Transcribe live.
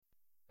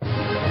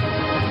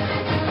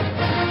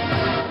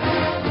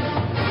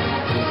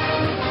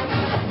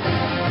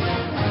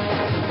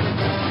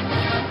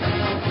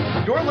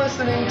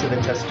listening to the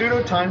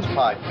Testudo Times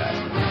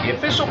Podcast, the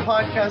official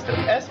podcast of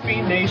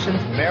SB Nation's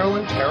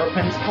Maryland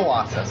Terrapins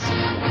Colossus.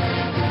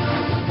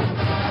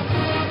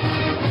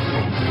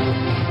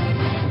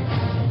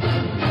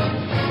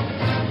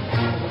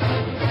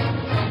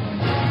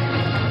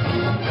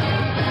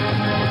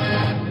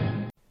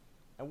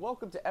 And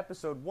welcome to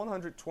episode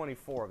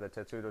 124 of the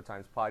Testudo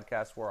Times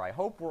Podcast, where I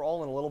hope we're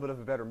all in a little bit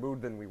of a better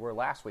mood than we were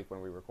last week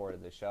when we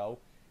recorded this show.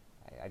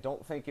 I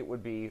don't think it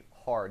would be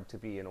hard to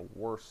be in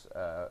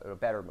a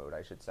better mood,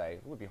 I should say.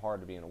 It would be hard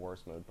to be in a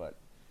worse mood, but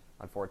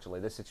unfortunately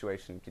this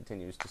situation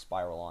continues to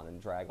spiral on and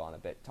drag on a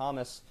bit.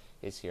 Thomas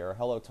is here.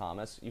 Hello,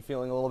 Thomas. You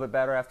feeling a little bit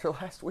better after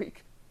last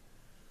week?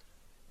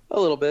 A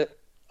little bit.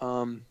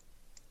 I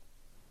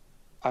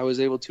was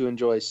able to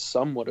enjoy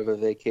somewhat of a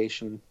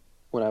vacation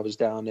when I was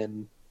down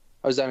in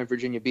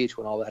Virginia Beach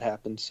when all that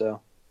happened,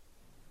 so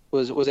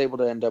was able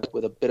to end up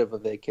with a bit of a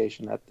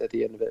vacation at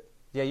the end of it.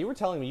 Yeah, you were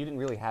telling me you didn't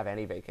really have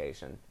any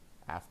vacation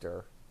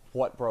after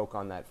what broke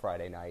on that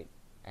Friday night,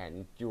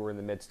 and you were in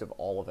the midst of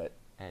all of it,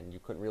 and you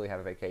couldn't really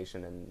have a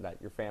vacation, and that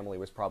your family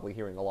was probably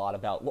hearing a lot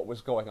about what was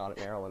going on at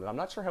Maryland, and I'm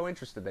not sure how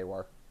interested they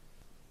were.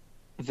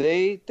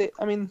 They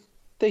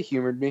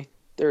humored me.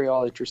 They're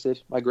all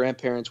interested. My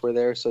grandparents were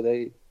there, so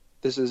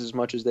this is as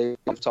much as they've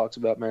talked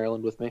about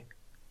Maryland with me.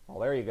 Well,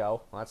 there you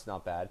go. Well, that's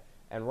not bad.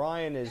 And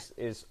Ryan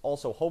is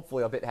also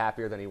hopefully a bit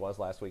happier than he was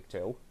last week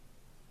too.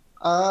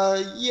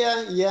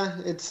 Yeah.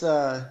 It's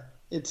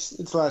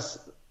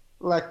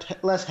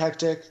less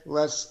hectic,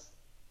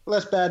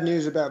 less bad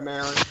news about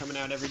Maryland coming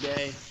out every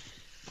day.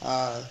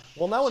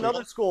 Well, now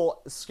another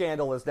school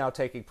scandal is now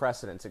taking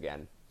precedence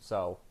again.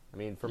 So, I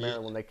mean, for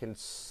Maryland, they can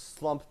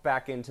slump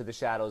back into the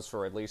shadows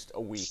for at least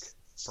a week,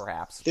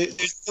 perhaps.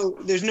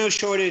 There's no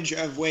shortage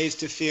of ways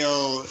to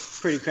feel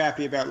pretty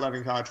crappy about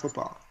loving college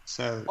football.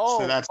 So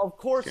that's of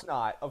course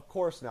not. Of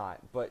course not.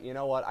 But you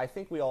know what? I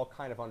think we all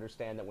kind of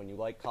understand that when you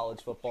like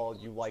college football,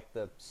 you like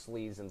the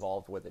sleaze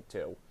involved with it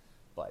too.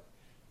 But,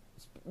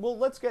 well,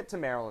 let's get to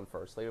Maryland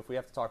first. If we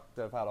have to talk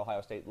about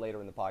Ohio State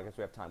later in the podcast,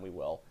 we have time, we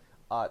will.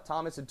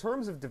 Thomas, in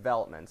terms of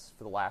developments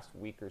for the last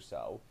week or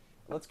so,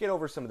 let's get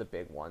over some of the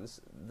big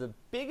ones. The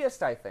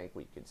biggest, I think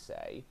we could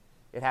say,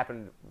 it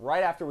happened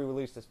right after we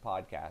released this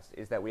podcast,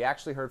 is that we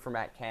actually heard from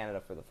Matt Canada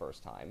for the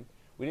first time.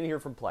 We didn't hear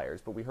from players,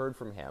 but we heard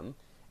from him.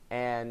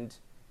 And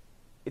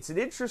it's an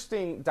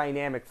interesting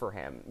dynamic for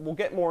him. We'll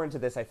get more into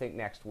this, I think,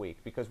 next week,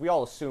 because we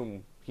all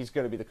assume he's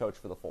going to be the coach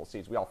for the full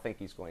season. We all think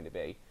he's going to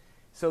be.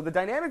 So the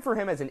dynamic for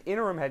him as an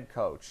interim head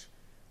coach,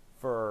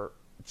 for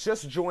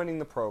just joining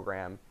the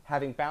program,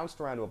 having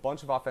bounced around to a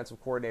bunch of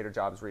offensive coordinator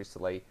jobs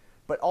recently,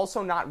 but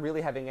also not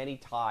really having any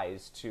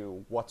ties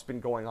to what's been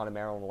going on in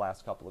Maryland the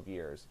last couple of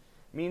years,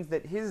 means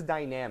that his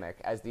dynamic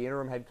as the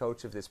interim head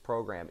coach of this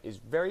program is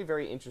very,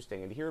 very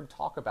interesting. And to hear him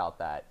talk about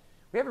that,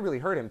 we haven't really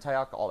heard him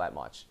talk all that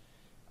much.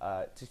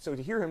 So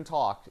to hear him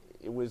talk,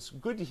 it was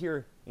good to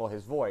hear, well,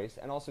 his voice,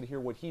 and also to hear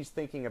what he's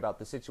thinking about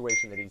the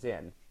situation that he's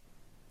in.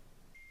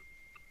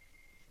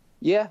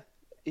 Yeah,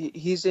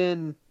 he's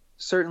in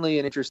certainly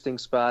an interesting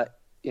spot.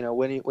 You know,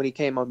 when he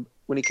came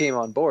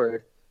on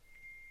board,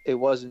 it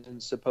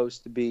wasn't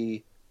supposed to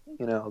be,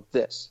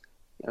 this.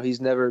 He's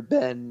never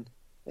been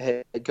a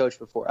head coach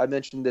before. I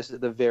mentioned this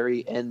at the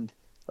very end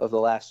of the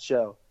last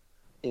show.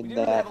 We didn't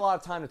really have a lot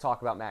of time to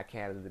talk about Matt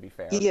Canada, to be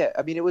fair. Yeah,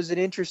 I mean, it was an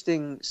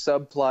interesting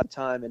subplot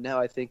time, and now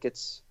I think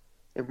it's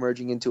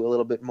emerging into a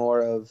little bit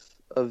more of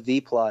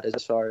the plot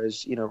as far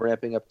as,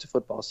 ramping up to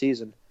football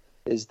season,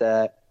 is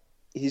that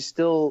he's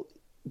still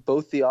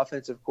both the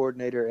offensive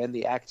coordinator and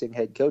the acting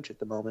head coach at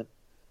the moment.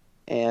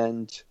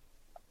 And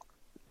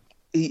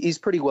he's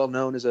pretty well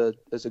known as a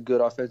good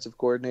offensive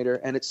coordinator,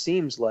 and it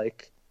seems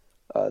like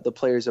the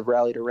players have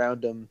rallied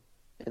around him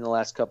in the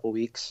last couple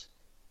weeks.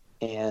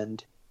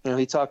 And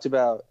he talked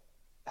about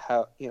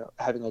how,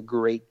 having a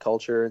great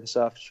culture and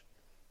such.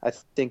 I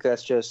think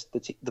that's just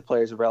the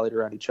players have rallied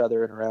around each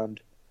other and around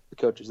the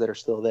coaches that are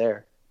still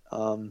there.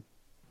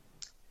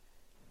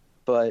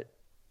 But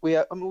we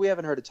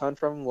haven't heard a ton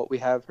from him. What we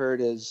have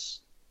heard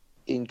is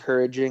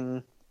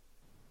encouraging,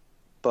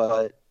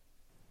 but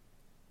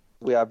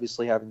we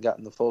obviously haven't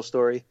gotten the full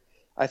story.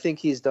 I think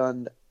he's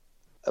done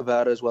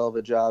about as well of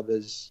a job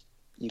as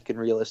you can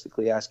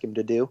realistically ask him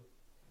to do.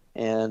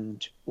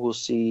 And we'll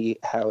see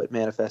how it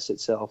manifests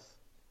itself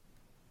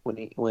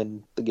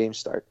when the games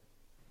start.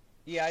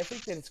 Yeah, I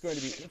think that it's going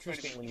to be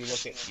interesting when you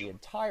look at the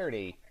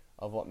entirety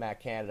of what Matt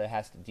Canada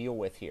has to deal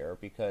with here,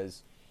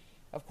 because,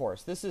 of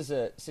course, this is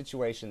a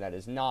situation that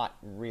is not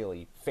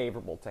really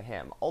favorable to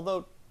him.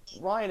 Although,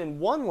 Ryan, in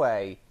one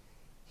way,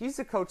 he's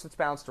a coach that's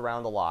bounced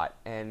around a lot,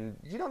 and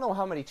you don't know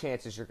how many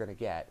chances you're going to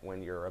get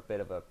when you're a bit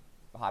of a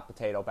hot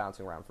potato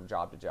bouncing around from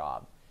job to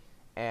job.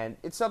 And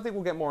it's something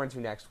we'll get more into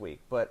next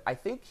week. But I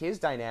think his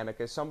dynamic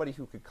is somebody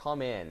who could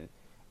come in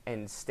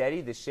and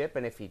steady the ship,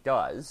 and if he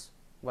does,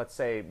 let's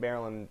say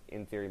Maryland,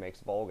 in theory,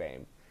 makes a bowl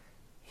game,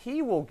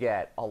 he will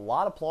get a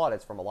lot of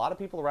plaudits from a lot of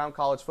people around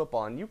college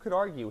football, and you could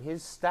argue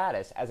his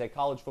status as a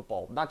college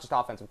football, not just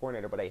offensive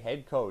coordinator, but a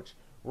head coach,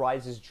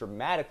 rises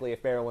dramatically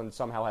if Maryland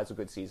somehow has a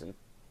good season.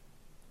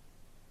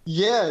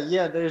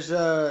 Yeah. There's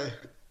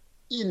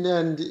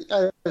and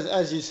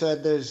as you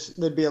said,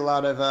 there'd be a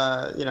lot of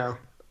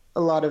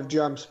a lot of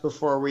jumps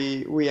before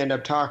we end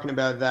up talking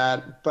about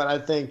that. But I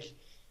think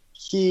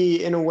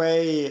he, in a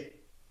way,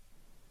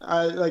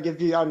 like I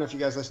don't know if you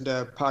guys listen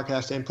to a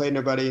podcast Ain't Played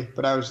Nobody,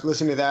 but I was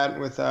listening to that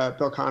with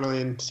Bill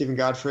Connolly and Stephen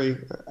Godfrey,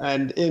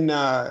 and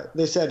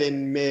they said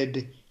in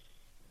mid-June,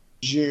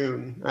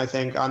 I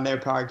think, on their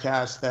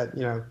podcast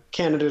that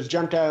Canada's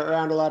jumped out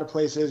around a lot of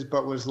places,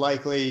 but was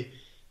likely,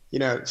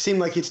 seemed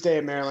like he'd stay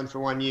at Maryland for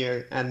 1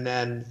 year and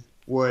then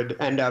would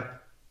end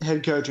up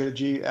head coach at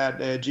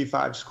a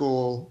G5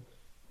 school,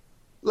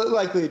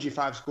 likely a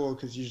G5 school,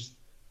 because you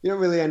don't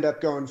really end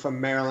up going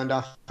from Maryland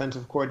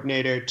offensive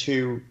coordinator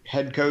to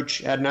head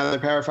coach at another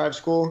Power 5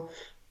 school.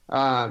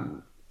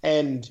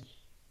 And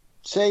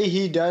say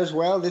he does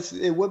well,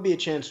 it would be a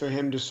chance for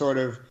him to sort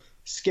of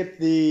skip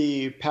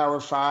the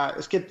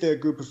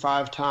Group of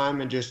 5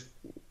 time and just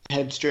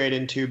head straight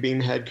into being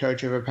the head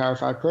coach of a Power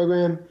 5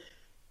 program.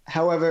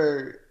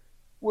 However,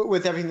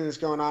 with everything that's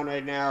going on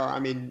right now, I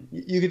mean,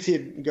 you could see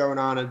it going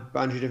on a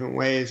bunch of different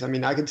ways. I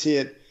mean, I could see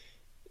it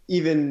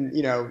even,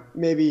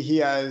 maybe he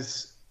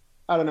has,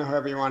 I don't know,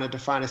 however you want to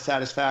define a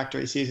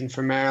satisfactory season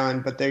for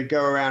Maryland, but they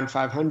go around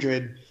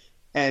 500,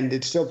 and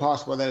it's still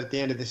possible that at the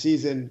end of the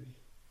season,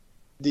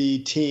 the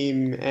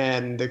team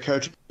and the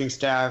coaching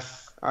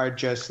staff are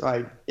just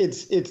like,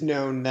 it's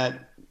known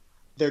that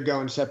they're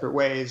going separate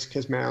ways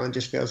because Maryland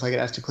just feels like it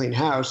has to clean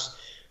house,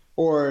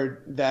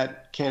 or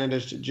that Canada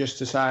just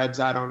decides,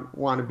 I don't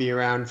want to be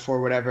around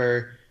for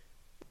whatever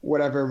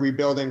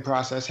rebuilding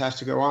process has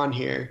to go on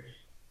here.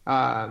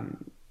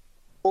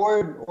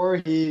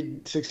 Or he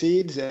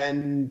succeeds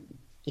and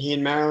he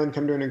and Maryland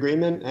come to an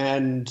agreement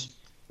and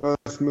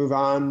both move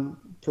on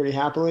pretty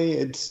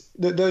happily.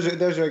 Those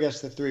are I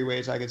guess the three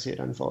ways I could see it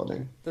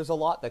unfolding. There's a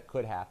lot that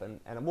could happen,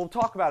 and we'll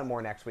talk about it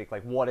more next week.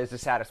 Like, what is a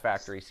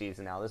satisfactory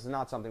season now? This is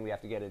not something we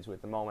have to get into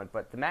at the moment,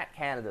 but the Matt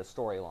Canada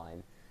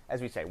storyline,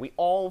 as we say, we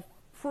all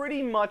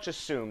pretty much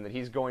assume that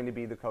he's going to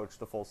be the coach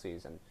the full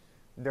season.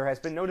 There has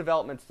been no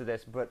developments to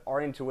this, but our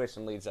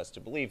intuition leads us to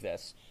believe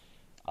this.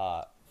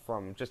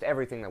 From just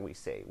everything that we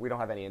see. We don't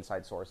have any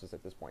inside sources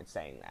at this point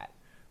saying that.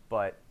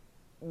 But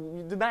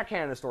the Matt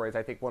Canada story is,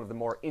 I think, one of the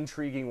more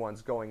intriguing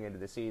ones going into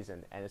the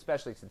season, and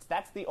especially since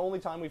that's the only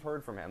time we've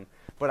heard from him.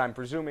 But I'm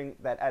presuming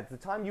that at the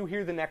time you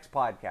hear the next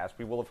podcast,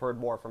 we will have heard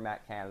more from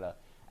Matt Canada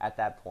at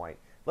that point.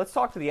 Let's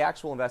talk to the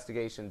actual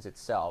investigations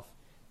itself.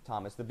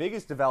 Thomas, the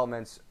biggest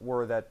developments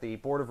were that the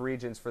Board of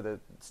Regents for the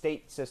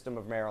state system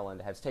of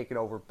Maryland has taken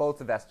over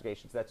both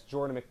investigations. That's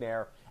Jordan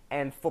McNair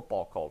and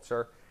football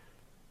culture.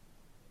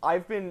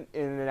 I've been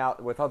in and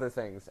out with other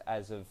things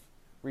as of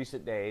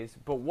recent days,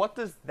 but what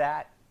does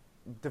that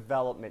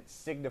development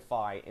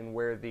signify in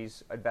where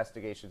these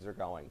investigations are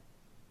going?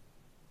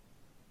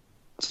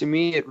 To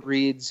me, it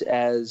reads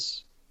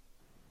as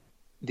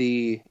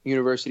the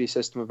University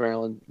System of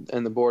Maryland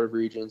and the Board of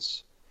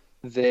Regents,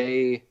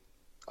 they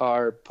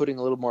are putting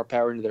a little more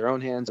power into their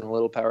own hands and a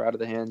little power out of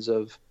the hands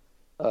of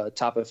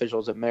top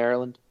officials at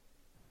Maryland.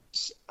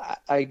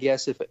 I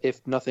guess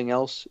if nothing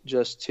else,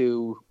 just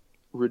to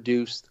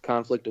reduce the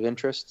conflict of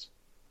interests.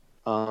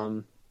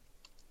 Now,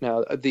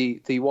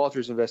 the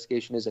Walters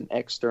investigation is an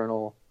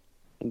external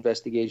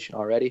investigation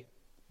already,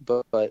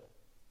 but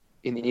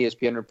in the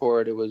ESPN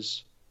report,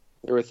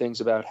 there were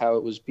things about how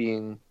it was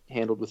being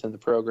handled within the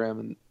program,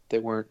 and they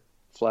weren't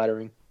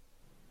flattering.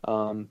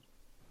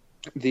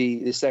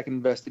 The second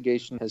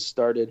investigation has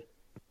started.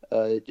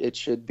 It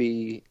should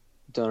be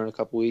done in a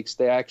couple weeks.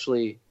 They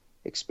actually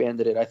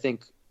expanded it. I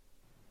think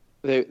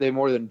they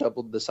more than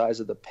doubled the size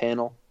of the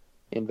panel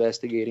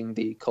investigating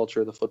the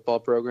culture of the football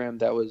program.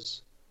 That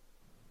was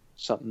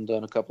something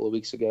done a couple of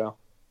weeks ago.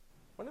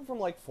 Went it from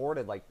 4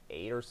 to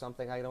 8 or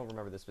something? I don't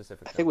remember the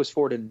specific. I think it was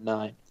 4 to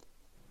 9.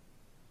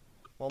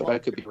 Well, but I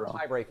could be wrong.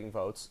 Tie-breaking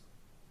votes.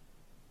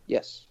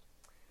 Yes.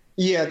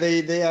 Yeah,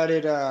 they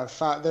added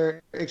 5.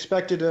 They're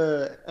expected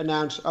to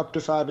announce up to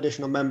 5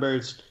 additional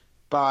members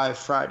by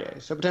Friday.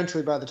 So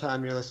potentially by the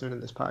time you're listening to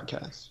this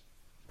podcast.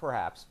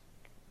 Perhaps.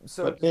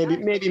 So but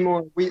maybe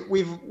more.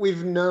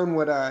 We've known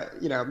what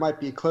might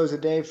be close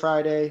of day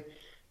Friday,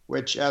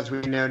 which as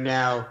we know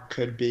now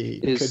could be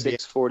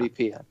 6:40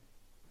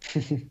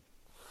 p.m.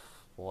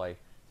 Boy,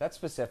 that's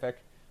specific.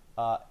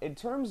 In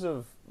terms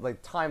of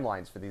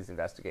timelines for these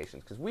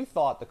investigations, because we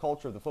thought the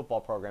culture of the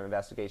football program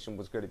investigation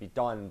was going to be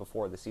done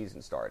before the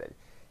season started.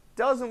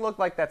 Doesn't look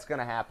like that's going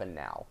to happen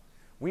now.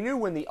 We knew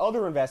when the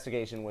other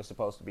investigation was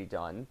supposed to be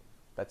done.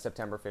 That's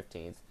September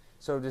 15th.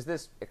 So does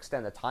this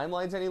extend the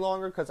timelines any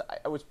longer? Because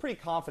I was pretty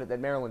confident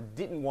that Maryland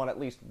didn't want at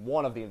least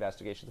one of the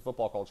investigations, the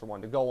football culture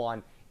one, to go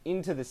on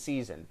into the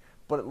season.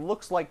 But it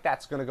looks like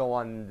that's going to go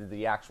on into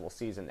the actual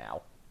season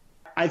now.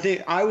 I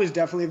think I was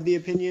definitely of the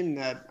opinion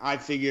that I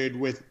figured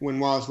when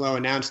Wallace Lowe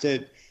announced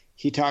it,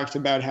 he talked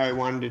about how he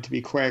wanted it to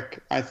be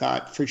quick. I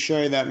thought for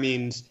sure that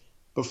means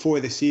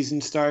before the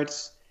season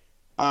starts.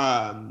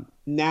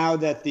 Now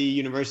that the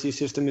university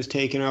system is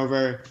taken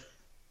over,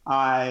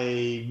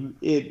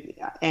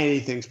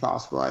 anything's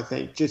possible. I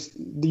think just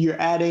you're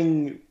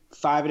adding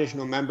 5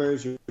 additional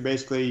members. You're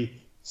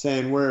basically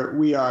saying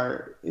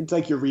it's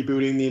like you're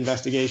rebooting the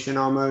investigation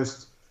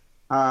almost.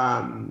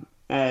 And,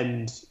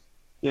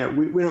 we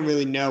don't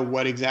really know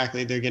what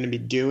exactly they're going to be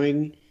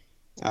doing.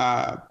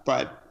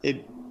 But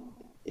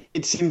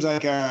it seems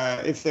like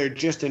if they're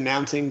just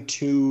announcing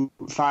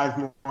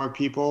 5 more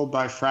people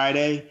by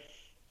Friday,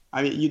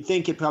 I mean, you'd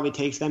think it probably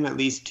takes them at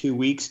least 2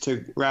 weeks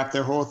to wrap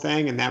their whole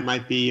thing, and that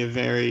might be a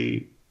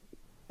very,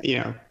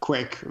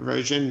 quick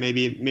version.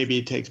 Maybe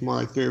it takes more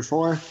like 3 or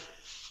 4.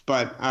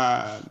 But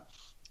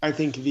I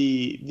think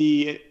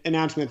the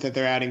announcement that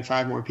they're adding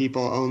 5 more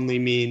people only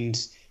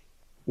means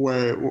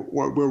we're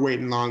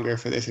waiting longer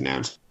for this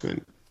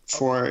announcement.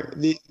 For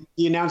the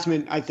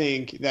announcement, I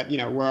think that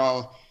we're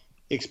all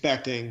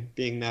expecting,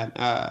 being that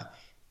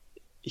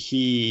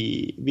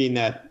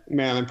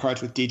Maryland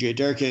parts with DJ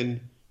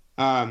Durkin.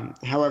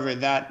 However,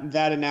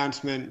 that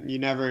announcement, you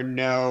never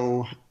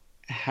know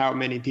how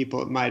many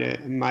people it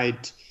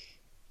might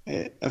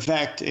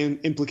affect,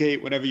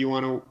 implicate, whatever you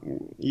want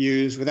to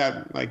use,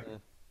 without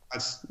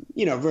us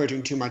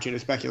verging too much into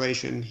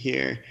speculation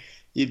here.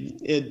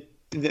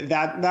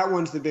 That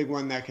one's the big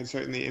one that can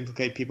certainly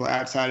implicate people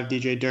outside of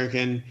DJ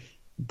Durkin,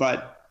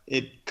 but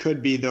it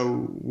could be the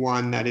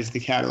one that is the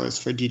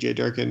catalyst for DJ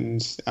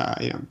Durkin's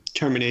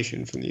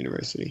termination from the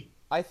university.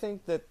 I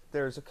think that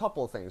there's a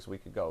couple of things we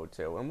could go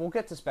to, and we'll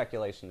get to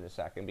speculation in a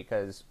second,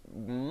 because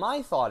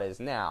my thought is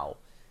now,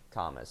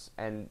 Thomas,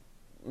 and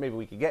maybe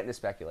we could get into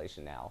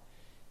speculation now,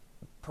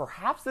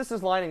 perhaps this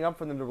is lining up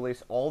for them to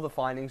release all the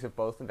findings of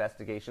both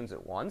investigations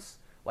at once.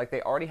 Like,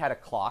 they already had a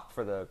clock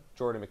for the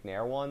Jordan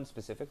McNair one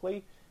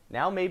specifically.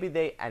 Now maybe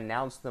they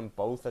announce them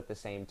both at the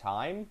same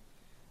time.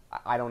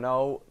 I don't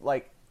know.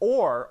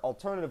 Or,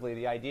 alternatively,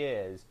 the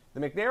idea is the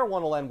McNair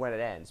one will end when it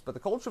ends, but the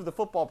culture of the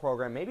football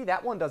program, maybe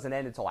that one doesn't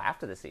end until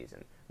after the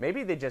season.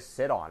 Maybe they just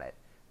sit on it,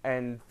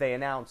 and they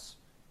announce,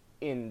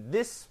 in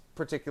this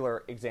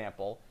particular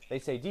example, they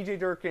say DJ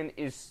Durkin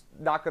is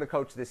not going to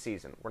coach this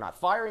season. We're not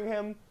firing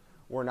him.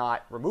 We're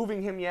not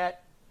removing him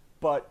yet,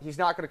 but he's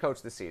not going to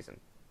coach this season.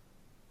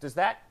 Does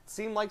that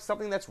seem like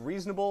something that's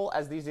reasonable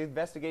as these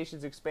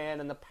investigations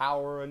expand and the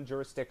power and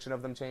jurisdiction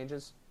of them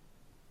changes?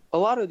 A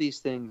lot of these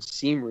things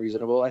seem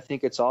reasonable. I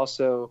think it's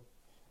also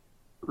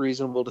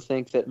reasonable to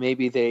think that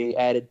maybe they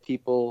added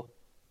people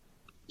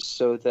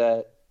so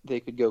that they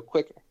could go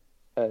quicker.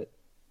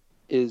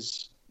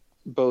 Is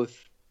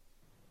both,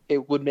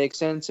 it would make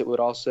sense. It would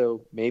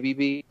also maybe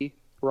be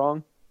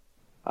wrong.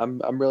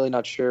 I'm really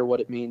not sure what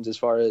it means as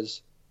far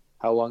as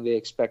how long they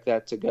expect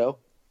that to go.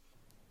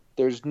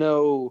 There's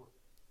no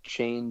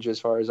change, as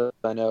far as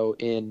I know,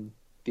 in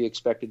the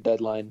expected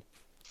deadline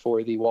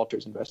for the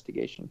Walters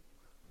investigation.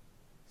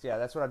 Yeah,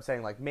 that's what I'm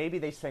saying. Maybe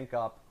they sync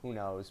up, who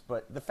knows.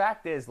 But the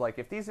fact is,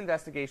 if these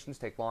investigations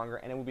take longer,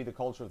 and it would be the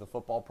culture of the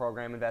football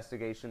program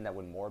investigation that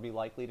would more be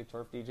likely to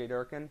turf DJ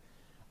Durkin,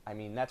 I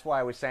mean, that's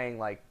why I was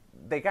saying,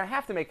 they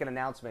have to make an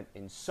announcement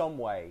in some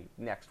way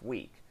next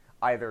week.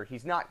 Either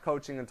he's not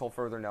coaching until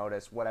further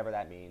notice, whatever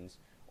that means,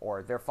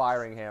 or they're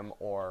firing him,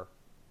 or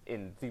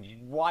in the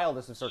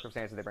wildest of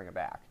circumstances, they bring him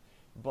back.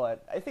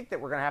 But I think that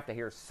we're going to have to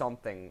hear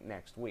something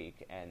next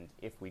week, and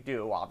if we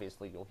do,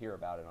 obviously you'll hear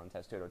about it on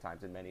Testudo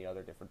Times and many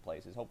other different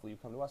places. Hopefully you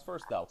come to us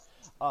first, though.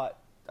 I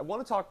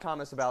want to talk,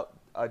 Thomas, about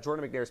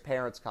Jordan McNair's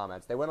parents'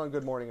 comments. They went on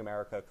Good Morning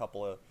America a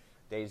couple of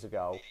days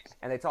ago,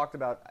 and they talked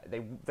about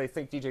they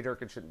think DJ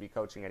Durkin shouldn't be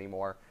coaching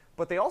anymore.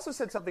 But they also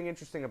said something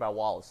interesting about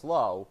Wallace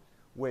Lowe,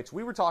 which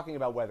we were talking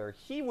about whether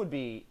he would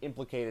be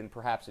implicated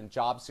perhaps in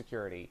job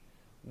security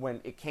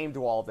when it came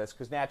to all of this,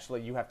 because naturally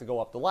you have to go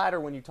up the ladder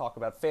when you talk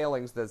about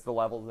failings. There's the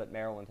level that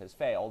Maryland has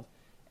failed,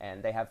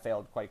 and they have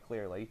failed quite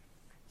clearly.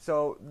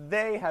 So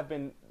they have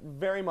been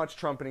very much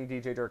trumpeting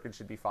DJ Durkin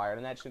should be fired,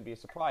 and that shouldn't be a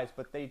surprise,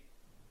 but they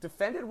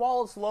defended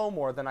Wallace Lowe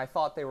more than I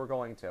thought they were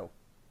going to.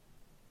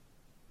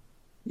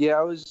 Yeah,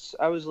 I was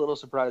a little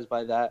surprised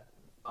by that.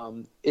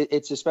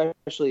 It's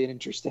especially an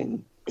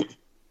interesting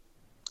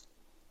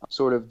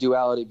sort of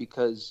duality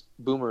because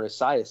Boomer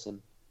Esiason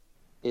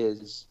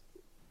is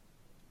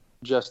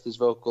just as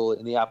vocal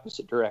in the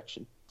opposite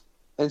direction.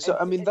 And so,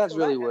 I mean, that's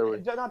really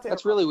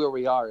where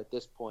we are at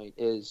this point.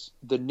 Is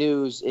the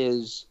news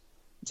is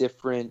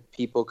different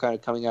people kind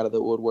of coming out of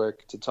the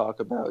woodwork to talk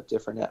about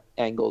different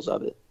angles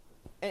of it.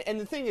 And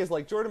the thing is,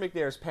 Jordan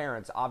McNair's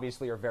parents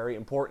obviously are very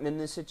important in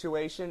this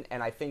situation,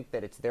 and I think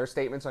that it's their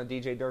statements on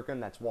DJ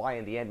Durkin. That's why,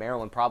 in the end,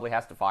 Maryland probably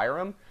has to fire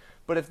him.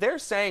 But if they're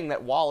saying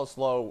that Wallace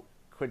Lowe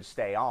could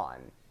stay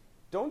on,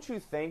 don't you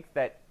think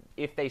that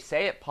if they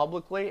say it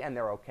publicly and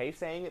they're okay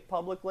saying it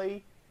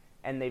publicly,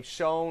 and they've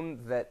shown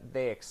that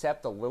they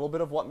accept a little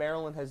bit of what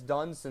Maryland has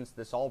done since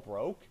this all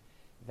broke,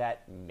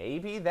 that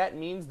maybe that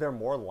means they're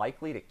more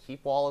likely to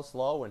keep Wallace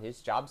Lowe and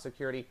his job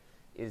security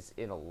is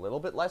in a little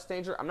bit less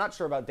danger? I'm not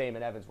sure about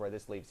Damon Evans where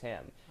this leaves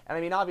him. And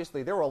I mean,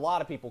 obviously, there were a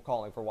lot of people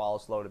calling for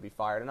Wallace Lowe to be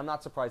fired, and I'm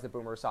not surprised that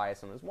Boomer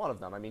Esiason is one of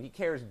them. I mean, he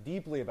cares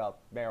deeply about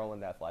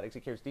Maryland athletics. He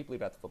cares deeply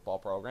about the football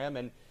program.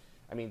 And,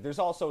 I mean, there's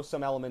also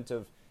some element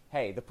of,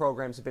 hey, the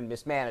programs have been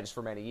mismanaged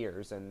for many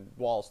years, and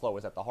Wallace Lowe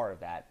is at the heart of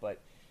that. But,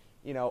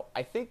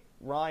 I think,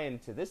 Ryan,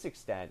 to this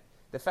extent,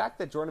 the fact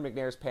that Jordan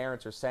McNair's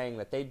parents are saying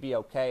that they'd be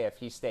okay if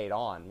he stayed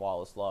on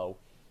Wallace Lowe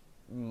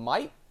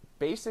might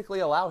basically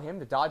allow him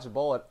to dodge a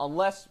bullet,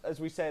 unless, as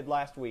we said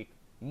last week,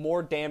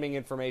 more damning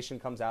information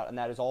comes out, and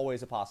that is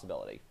always a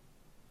possibility.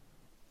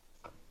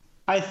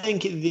 I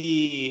think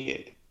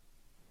the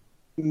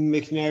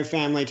McNair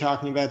family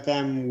talking about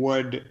them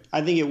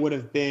I think it would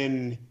have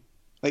been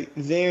like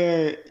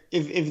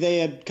if they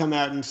had come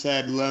out and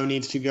said Lowe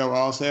needs to go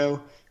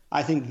also,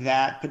 I think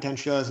that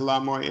potentially has a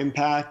lot more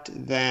impact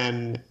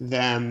than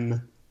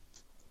them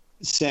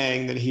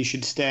saying that he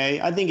should stay.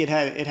 I think it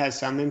has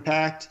some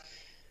impact,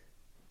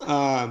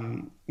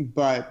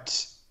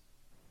 but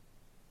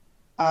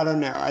I don't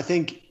know. I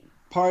think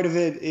part of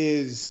it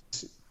is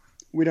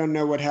we don't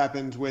know what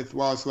happens with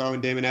Wallace Lowe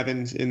and Damon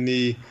Evans in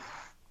the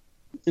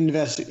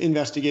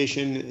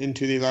investigation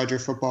into the larger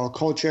football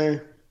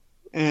culture.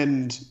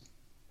 And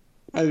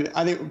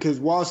I think because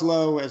Wallace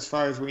Lowe, as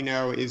far as we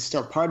know, is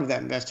still part of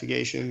that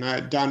investigation.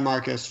 Don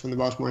Marcus from the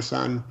Baltimore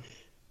Sun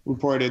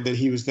reported that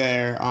he was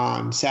there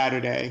on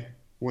Saturday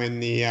when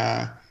the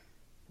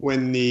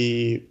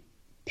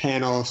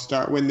panel it was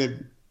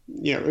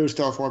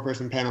still a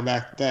 4-person panel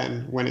back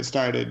then when it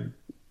started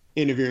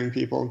interviewing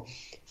people.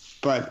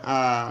 But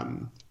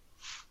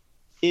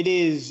it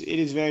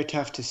is very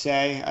tough to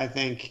say. I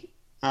think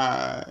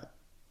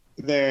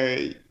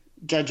they're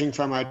judging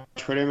from our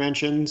Twitter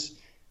mentions.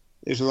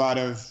 There's a lot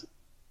of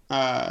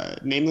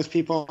nameless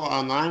people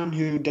online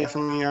who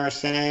definitely are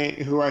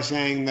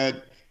saying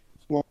that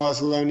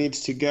Wallace Lowe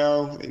needs to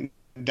go.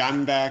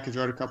 Diamondback has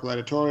wrote a couple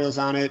editorials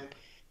on it,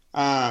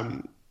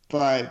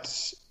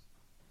 but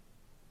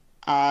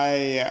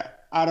I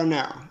don't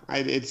know.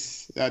 I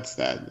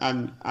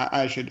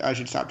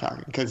should stop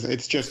talking because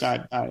it's just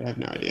I have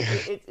no idea.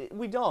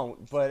 We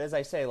don't, but as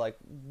I say, like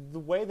the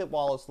way that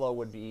Wallace Lowe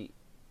would be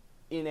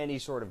in any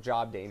sort of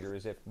job danger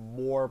is if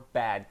more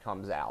bad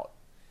comes out.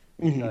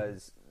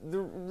 Because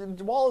the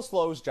Wallace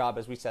Lowe's job,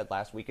 as we said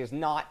last week, is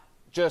not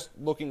just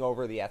looking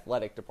over the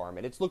athletic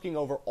department. It's looking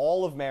over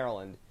all of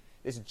Maryland,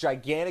 this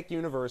gigantic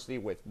university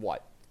with,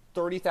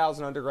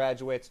 30,000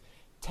 undergraduates,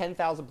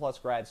 10,000 plus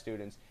grad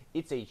students.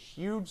 It's a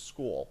huge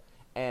school.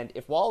 And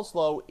if Wallace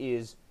Lowe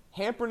is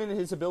hampered in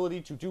his ability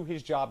to do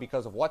his job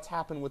because of what's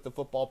happened with the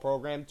football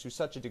program to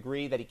such a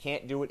degree that he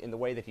can't do it in the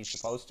way that he's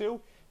supposed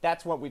to,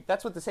 that's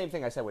what the same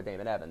thing I said with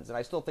Damon Evans, and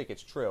I still think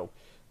it's true.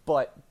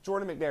 But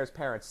Jordan McNair's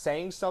parents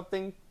saying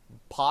something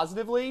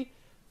positively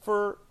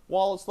for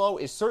Wallace Lowe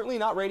is certainly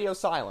not radio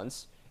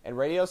silence, and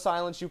radio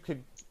silence you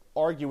could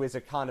argue is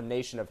a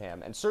condemnation of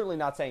him, and certainly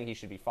not saying he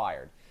should be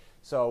fired.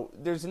 So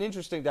there's an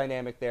interesting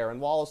dynamic there, and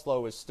Wallace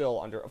Lowe is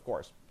still under, of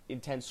course,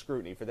 intense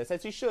scrutiny for this,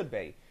 as he should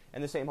be,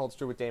 and the same holds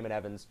true with Damon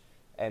Evans,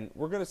 and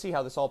we're going to see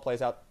how this all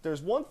plays out.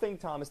 There's one thing,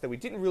 Thomas, that we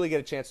didn't really get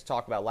a chance to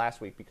talk about last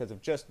week because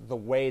of just the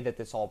way that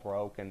this all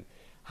broke and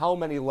how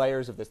many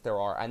layers of this there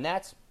are, and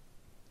that's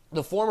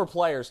the former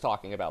players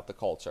talking about the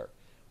culture,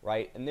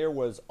 right? And there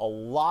was a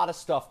lot of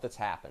stuff that's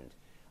happened.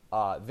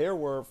 There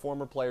were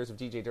former players of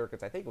DJ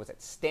Durkin's, I think it was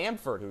at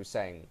Stanford, who was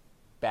saying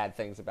bad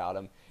things about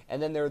him.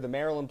 And then there were the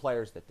Maryland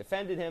players that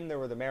defended him. There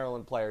were the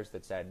Maryland players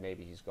that said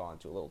maybe he's gone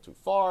a little too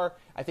far.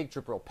 I think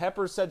Jabril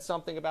Peppers said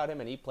something about him,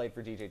 and he played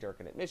for DJ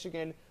Durkin at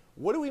Michigan.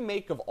 What do we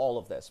make of all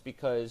of this?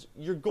 Because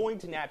you're going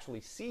to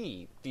naturally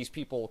see these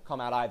people come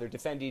out either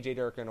defend DJ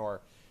Durkin or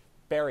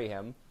bury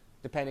him,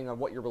 depending on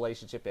what your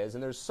relationship is.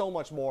 And there's so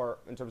much more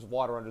in terms of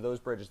water under those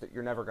bridges that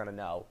you're never going to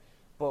know.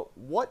 But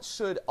what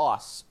should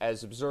us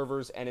as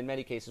observers, and in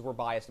many cases we're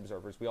biased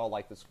observers, we all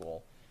like the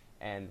school,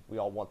 and we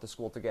all want the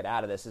school to get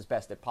out of this as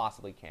best it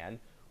possibly can.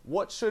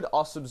 What should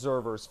us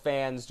observers,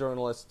 fans,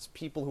 journalists,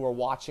 people who are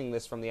watching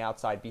this from the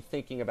outside be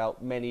thinking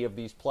about many of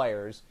these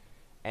players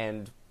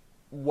and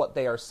what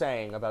they are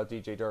saying about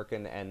DJ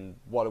Durkin and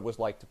what it was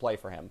like to play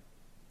for him?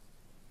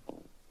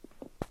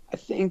 I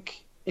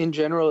think in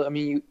general, I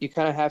mean, you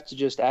kind of have to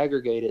just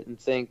aggregate it and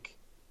think,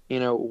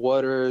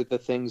 what are the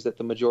things that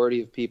the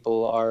majority of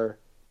people are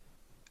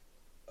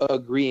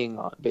agreeing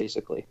on,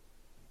 basically,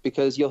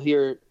 because you'll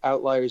hear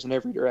outliers in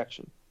every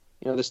direction.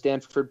 The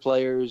Stanford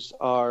players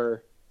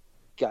are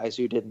guys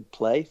who didn't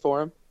play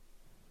for him,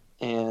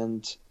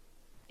 and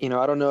I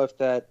don't know if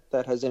that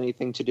has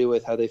anything to do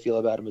with how they feel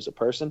about him as a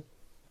person.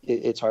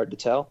 It's hard to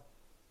tell,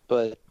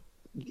 but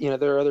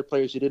there are other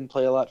players who didn't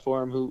play a lot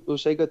for him who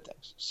say good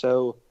things.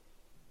 So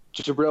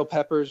Jabril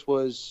Peppers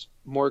was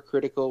more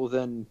critical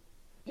than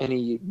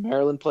any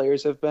Maryland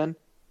players have been,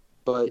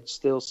 but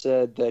still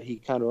said that he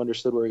kind of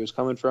understood where he was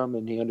coming from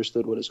and he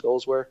understood what his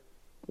goals were.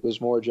 It was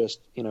more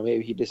just,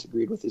 maybe he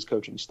disagreed with his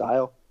coaching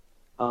style.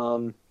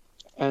 And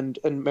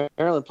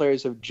Maryland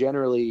players have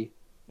generally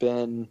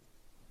been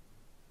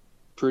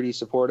pretty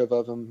supportive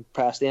of him,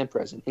 past and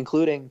present,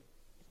 including,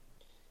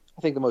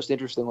 I think the most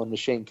interesting one was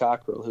Shane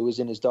Cockrell, who was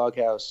in his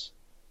doghouse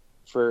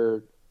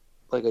for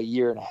like a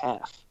year and a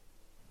half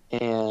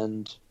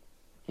and,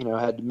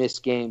 had to miss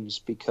games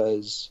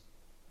because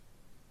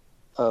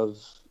of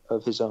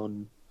his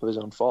own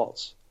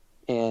faults.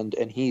 And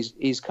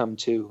he's come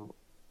to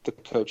the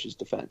coach's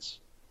defense.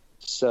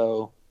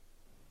 So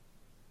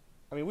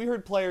I mean, we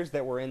heard players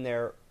that were in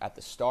there at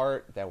the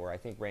start that were, I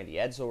think, Randy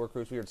Edsel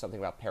recruits. We heard something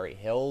about Perry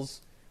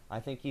Hills. I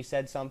think he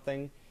said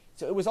something.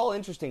 So it was all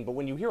interesting, but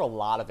when you hear a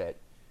lot of it,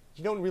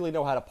 you don't really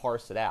know how to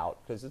parse it out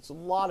because a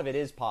lot of it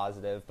is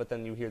positive, but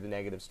then you hear the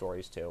negative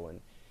stories too.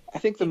 And I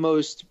think the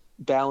most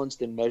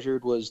balanced and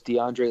measured was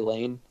DeAndre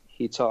Lane.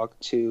 He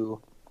talked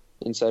to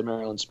Inside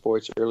Maryland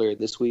Sports earlier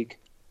this week,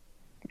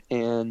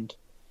 and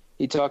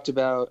he talked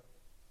about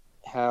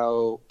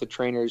how the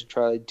trainers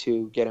tried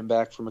to get him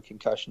back from a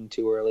concussion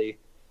too early,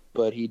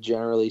 but he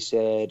generally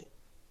said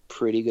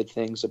pretty good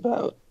things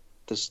about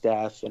the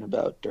staff and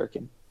about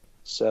Durkin.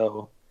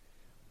 So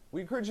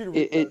we encourage you to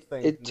read those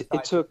things.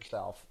 It took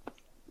yourself.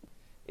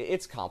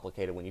 It's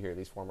complicated when you hear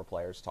these former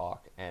players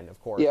talk, and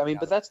of course, yeah. I mean,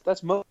 but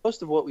that's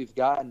most of what we've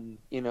gotten,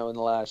 in the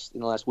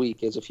last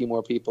week is a few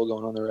more people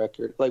going on the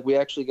record. Like we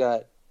actually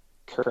got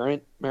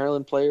current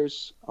Maryland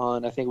players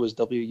on. I think it was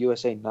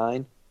WUSA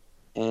 9,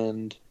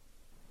 and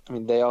I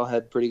mean they all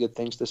had pretty good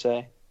things to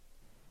say.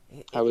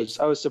 I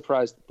was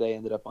surprised that they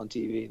ended up on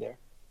TV there.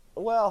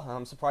 Well,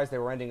 I'm surprised they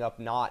were ending up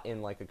not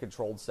in like a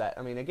controlled set.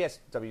 I mean, I guess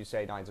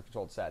WCA 9 is a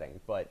controlled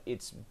setting, but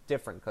it's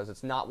different because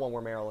it's not one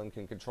where Maryland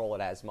can control it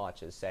as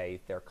much as,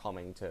 say, they're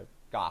coming to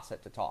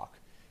Gossett to talk.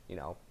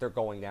 They're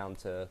going down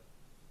to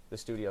the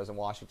studios in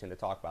Washington to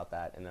talk about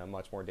that in a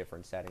much more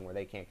different setting where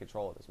they can't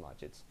control it as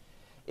much.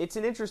 It's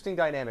an interesting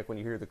dynamic when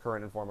you hear the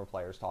current and former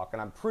players talk,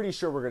 and I'm pretty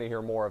sure we're going to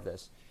hear more of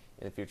this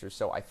in the future.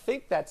 So I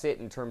think that's it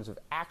in terms of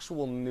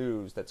actual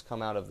news that's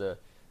come out of the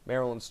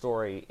Maryland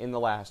story in the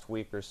last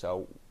week or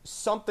so.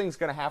 Something's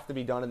going to have to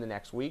be done in the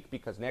next week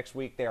because next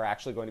week they're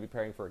actually going to be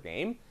preparing for a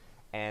game,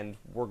 and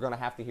we're going to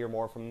have to hear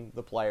more from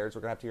the players. We're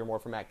going to have to hear more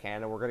from Matt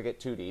Cannon. We're going to get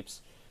two deeps.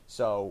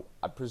 So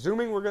I'm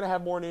presuming we're going to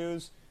have more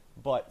news,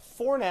 but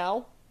for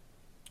now,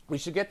 we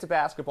should get to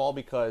basketball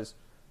because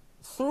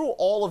through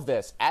all of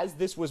this, as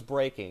this was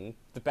breaking,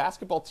 the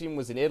basketball team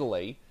was in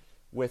Italy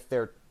with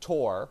their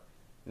tour.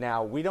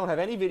 Now, we don't have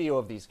any video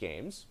of these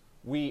games.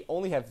 We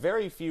only have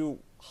very few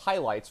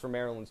highlights from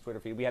Maryland's Twitter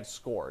feed. We have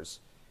scores,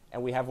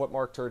 and we have what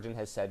Mark Turgeon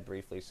has said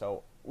briefly.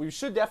 So we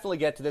should definitely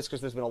get to this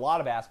because there's been a lot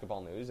of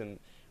basketball news, and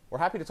we're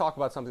happy to talk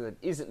about something that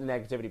isn't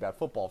negativity about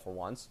football for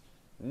once.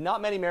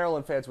 Not many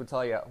Maryland fans would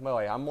tell you, well,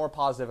 I'm more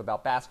positive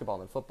about basketball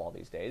than football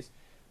these days,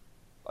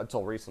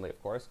 until recently,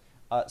 of course.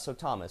 So,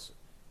 Thomas,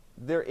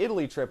 their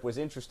Italy trip was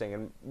interesting,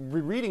 and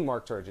reading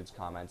Mark Turgeon's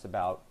comments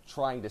about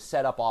trying to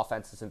set up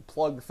offenses and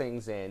plug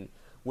things in,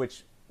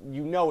 which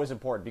is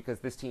important because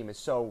this team is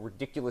so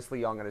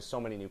ridiculously young and has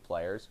so many new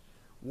players.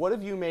 What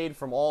have you made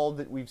from all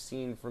that we've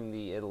seen from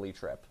the Italy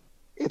trip?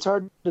 It's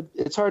hard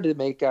to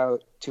make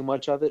out too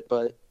much of it,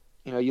 but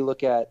you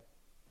look at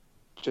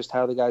just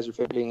how the guys are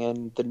fitting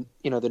in,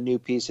 the new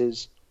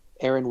pieces,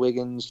 Aaron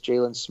Wiggins,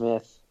 Jalen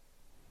Smith,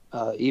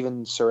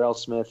 even Sorrell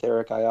Smith,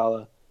 Eric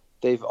Ayala,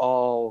 they've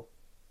all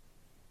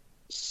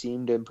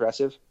seemed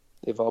impressive.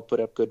 They've all put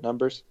up good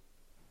numbers.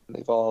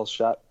 They've all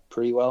shot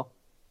pretty well.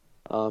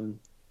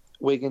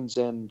 Wiggins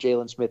and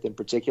Jalen Smith in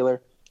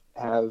particular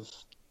have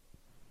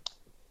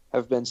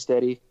been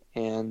steady,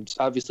 and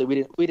obviously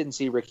we didn't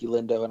see Ricky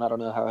Lindo, and I don't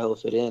know how he'll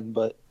fit in,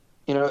 but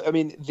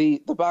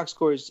the box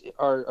scores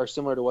are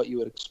similar to what you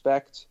would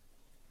expect.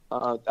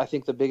 I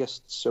think the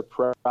biggest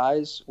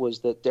surprise was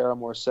that Darryl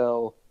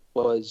Morsell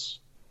was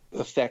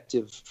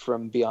effective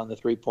from beyond the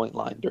 3-point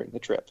line during the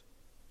trip.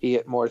 He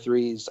hit more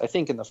threes, I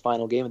think, in the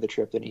final game of the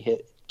trip than he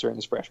hit during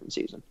his freshman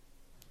season.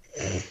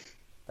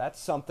 That's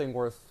something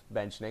worth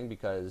mentioning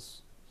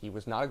because he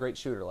was not a great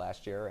shooter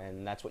last year,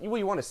 and that's what you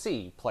want to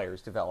see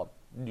players develop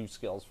new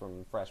skills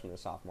from freshman to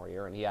sophomore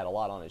year, and he had a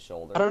lot on his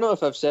shoulder. I don't know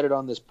if I've said it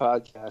on this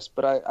podcast,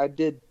 but I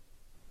did.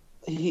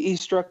 He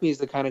struck me as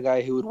the kind of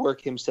guy who would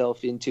work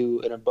himself into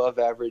an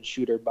above-average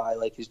shooter by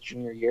like his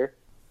junior year.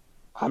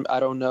 I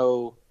don't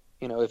know,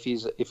 if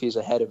he's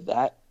ahead of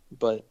that,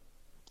 but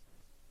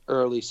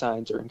early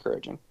signs are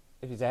encouraging.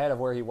 If he's ahead of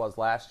where he was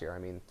last year, I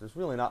mean, there's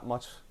really not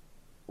much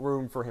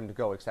room for him to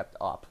go except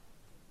up.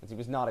 He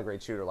was not a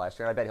great shooter last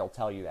year, and I bet he'll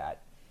tell you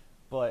that.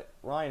 But,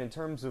 Ryan, in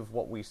terms of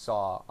what we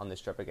saw on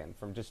this trip, again,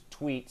 from just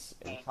tweets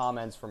and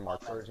comments from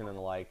Mark Turgeon and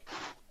the like,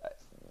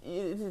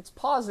 it's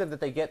positive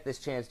that they get this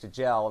chance to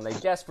gel, and they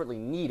desperately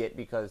need it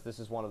because this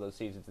is one of those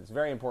seasons that's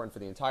very important for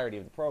the entirety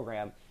of the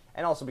program,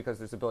 and also because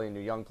there's a billion new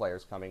young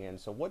players coming in.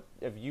 So what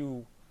have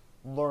you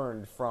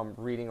learned from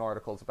reading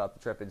articles about the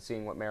trip and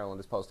seeing what Maryland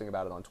is posting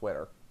about it on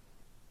Twitter?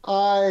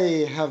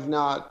 I have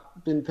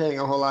not been paying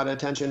a whole lot of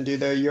attention to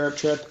the Europe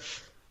trip.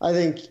 I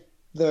think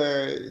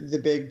the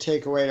big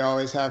takeaway to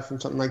always have from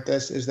something like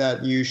this is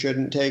that you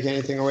shouldn't take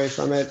anything away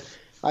from it.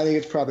 I think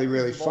it's probably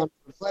really fun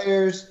for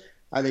players.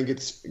 I think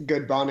it's a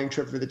good bonding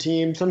trip for the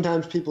team.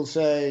 Sometimes people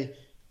say,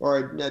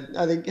 or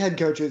I think head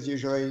coaches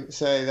usually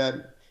say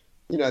that,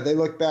 they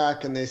look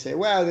back and they say,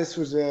 wow, this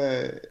was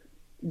a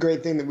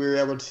great thing that we were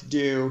able to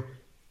do,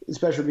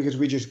 especially because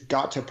we just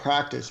got to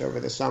practice over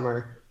the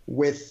summer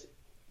with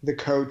the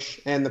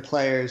coach and the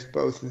players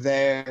both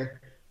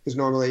there, because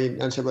normally in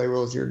NCAA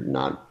rules you're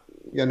not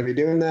going to be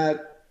doing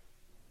that,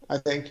 I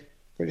think,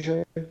 pretty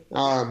sure.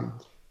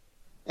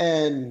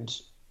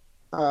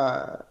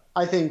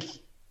 I think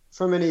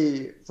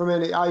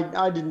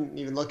I didn't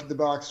even look at the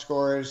box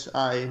scores.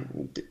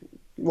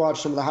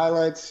 Watched some of the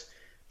highlights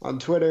on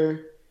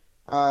Twitter,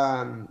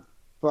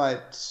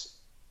 but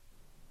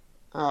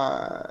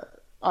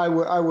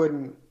I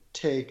wouldn't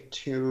take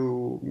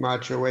too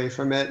much away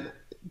from it.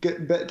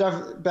 Good, but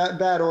definitely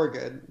bad or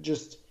good.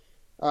 Just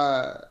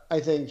I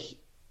think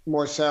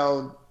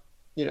Morcell,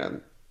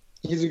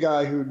 he's a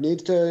guy who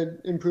needs to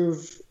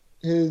improve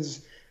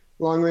his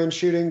long-range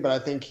shooting,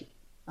 but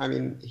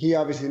he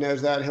obviously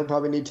knows that. He'll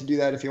probably need to do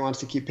that if he wants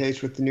to keep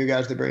pace with the new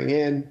guys they bring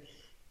in.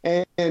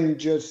 And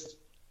just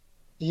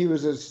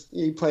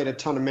he played a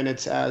ton of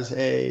minutes as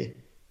a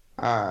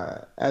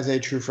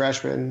true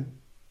freshman.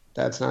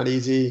 That's not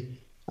easy.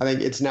 I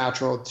think it's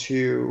natural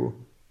to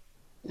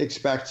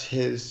expect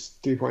his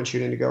three-point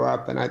shooting to go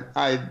up, and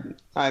I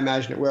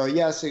imagine it will.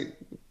 Yes, it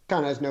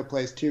kind of has no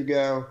place to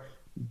go,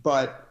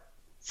 but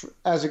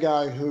as a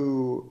guy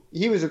who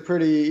he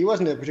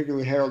wasn't a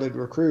particularly heralded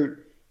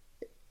recruit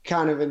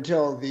kind of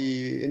until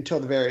the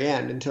very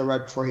end, until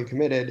right before he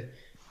committed.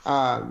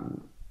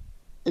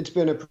 It's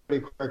been a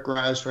pretty quick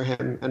rise for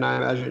him, and I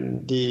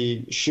imagine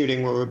the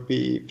shooting will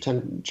be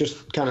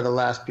just kind of the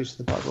last piece of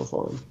the puzzle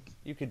for him.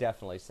 You could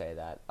definitely say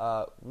that.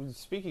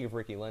 Speaking of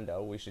Ricky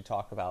Lindo, we should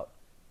talk about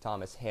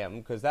Thomas Him,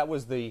 because that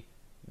was the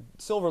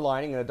silver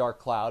lining in a dark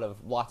cloud of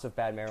lots of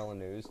bad Maryland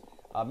news.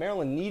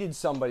 Maryland needed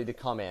somebody to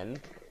come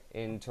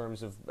in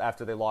terms of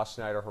after they lost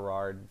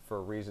Schneider-Harrard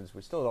for reasons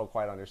we still don't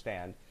quite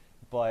understand.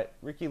 But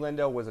Ricky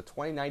Lindo was a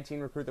 2019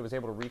 recruit that was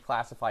able to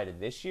reclassify to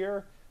this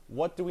year.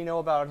 What do we know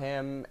about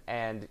him?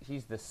 And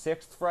he's the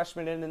sixth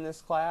freshman in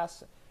this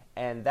class,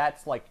 and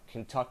that's like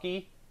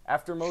Kentucky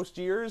after most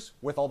years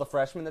with all the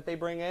freshmen that they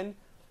bring in.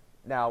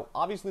 Now,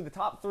 obviously, the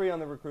top three on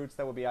the recruits,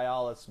 that would be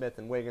Ayala, Smith,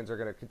 and Wiggins, are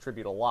going to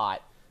contribute a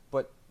lot.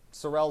 But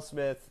Sorrell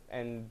Smith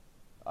and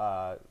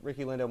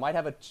Ricky Lindo might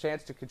have a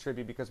chance to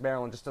contribute because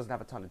Maryland just doesn't have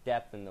a ton of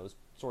depth in those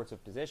sorts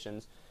of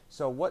positions.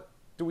 So what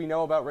do we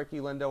know about Ricky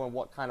Lindo, and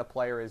what kind of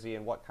player is he,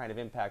 and what kind of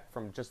impact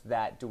from just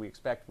that do we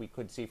expect we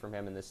could see from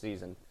him in this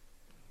season?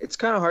 It's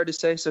kind of hard to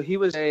say. So he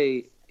was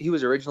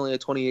originally a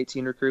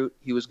 2018 recruit.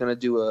 He was going to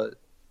do a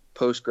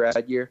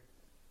post-grad year,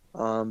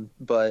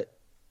 but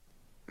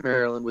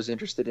Maryland was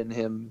interested in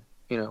him,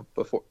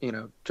 before,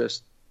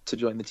 just to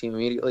join the team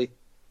immediately,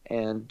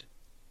 and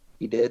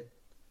he did.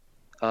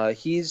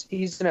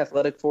 He's an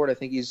athletic forward. I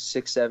think he's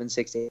 6'7",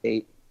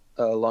 6'8",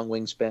 long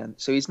wingspan.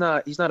 So he's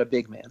not a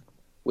big man,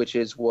 which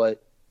is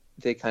what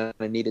they kind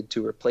of needed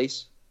to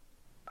replace.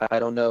 I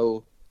don't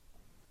know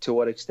to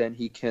what extent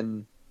he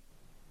can,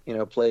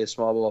 play a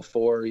small ball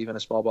 4 or even a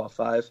small ball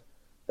 5.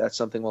 That's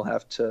something we'll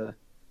have to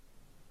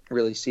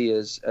really see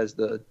as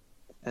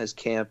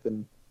camp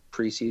and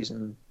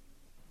preseason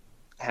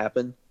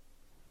happen.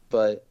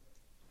 But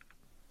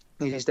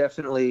he's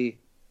definitely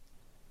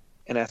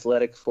an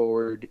athletic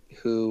forward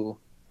who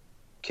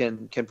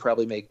can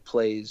probably make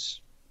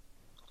plays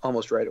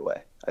almost right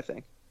away, I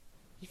think.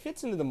 He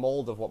fits into the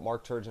mold of what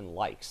Mark Turgeon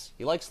likes.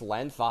 He likes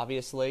length,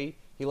 obviously.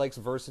 He likes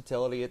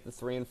versatility at the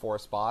 3 and 4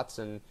 spots.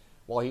 And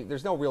while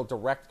there's no real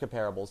direct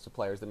comparables to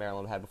players that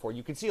Maryland had before,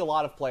 you can see a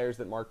lot of players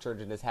that Mark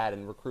Turgeon has had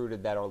and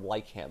recruited that are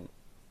like him.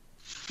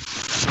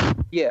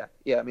 Yeah.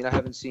 I mean, I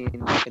haven't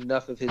seen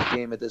enough of his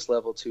game at this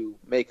level to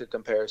make a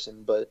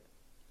comparison. But,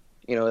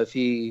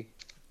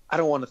 I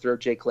don't want to throw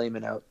Jake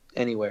Layman out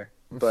anywhere,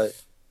 but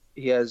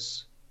he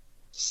has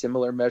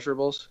similar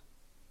measurables.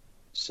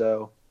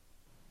 So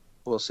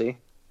we'll see.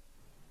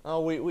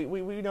 Oh,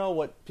 we know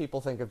what people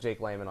think of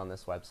Jake Layman on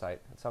this website.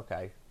 It's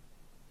okay.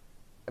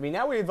 I mean,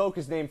 now we invoke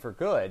his name for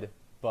good,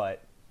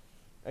 but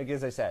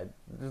as I said,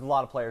 there's a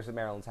lot of players that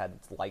Maryland's had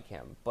that's like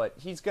him. But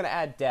he's going to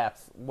add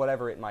depth,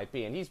 whatever it might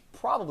be, and he's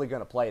probably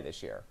going to play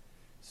this year.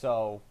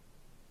 So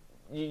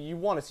you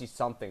want to see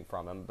something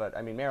from him, but,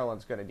 I mean,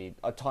 Maryland's going to need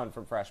a ton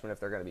from freshmen if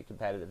they're going to be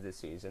competitive this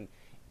season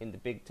in the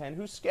Big Ten,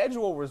 whose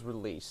schedule was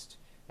released.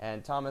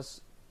 And Thomas,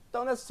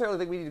 don't necessarily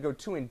think we need to go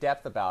too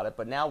in-depth about it,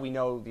 but now we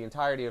know the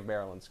entirety of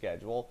Maryland's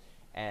schedule,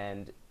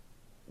 and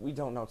we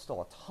don't know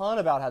still a ton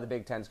about how the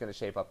Big Ten is going to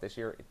shape up this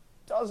year. It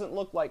doesn't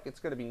look like it's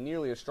going to be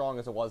nearly as strong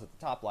as it was at the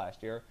top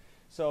last year.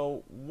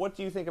 So what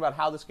do you think about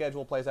how the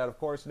schedule plays out? Of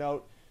course,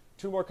 note,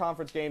 2 more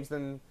conference games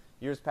than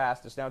years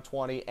past. It's now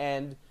 20,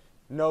 and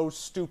no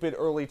stupid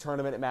early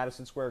tournament at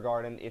Madison Square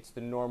Garden. It's the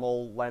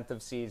normal length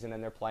of season,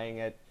 and they're playing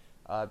at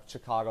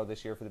Chicago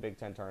this year for the Big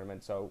Ten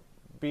tournament. So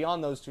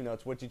beyond those 2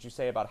 notes, what did you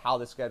say about how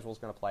the schedule is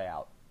going to play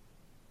out?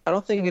 I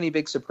don't think any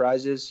big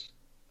surprises.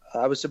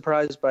 I was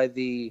surprised by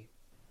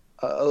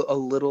a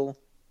little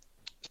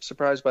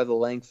surprised by the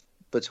length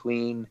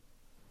between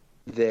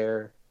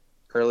their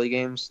early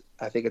games.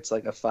 I think it's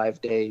like a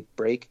 5-day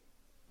break,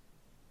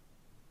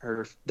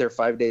 or they're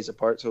 5 days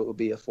apart, so it would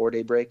be a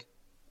 4-day break.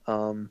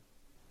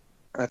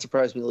 That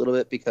surprised me a little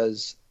bit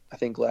because I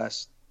think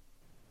last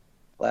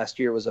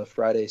year was a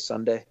Friday,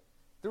 Sunday.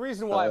 The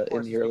reason why, of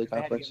course, in the early they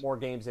had to conference, get more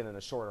games in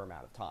a shorter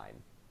amount of time.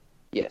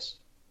 Yes.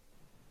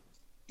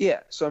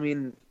 Yeah. So I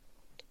mean,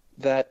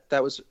 that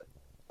was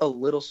a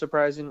little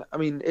surprising. I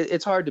mean,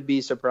 it's hard to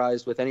be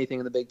surprised with anything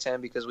in the Big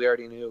Ten because we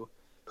already knew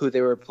who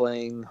they were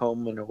playing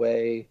home and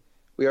away.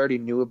 We already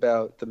knew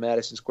about the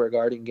Madison Square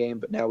Garden game,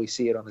 but now we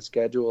see it on the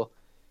schedule,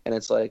 and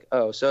it's like,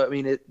 oh, so I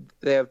mean,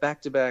 they have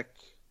back-to-back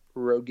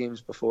road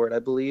games before it, I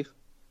believe.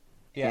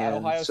 Yeah,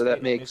 and Ohio so State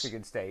that makes, and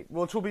Michigan State,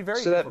 which will be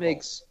very so difficult. that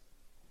makes,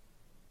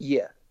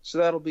 yeah, so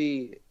that'll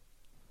be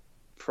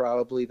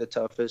probably the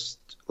toughest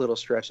little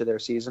stretch of their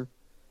season.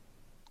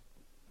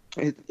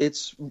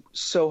 It's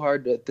so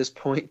hard at this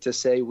point to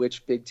say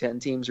which Big Ten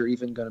teams are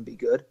even going to be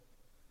good,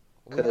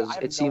 because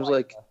it seems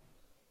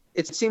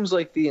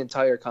like the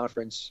entire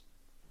conference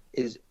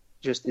is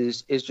just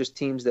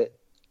teams that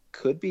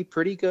could be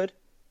pretty good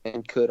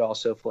and could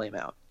also flame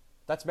out.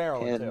 That's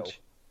Maryland too.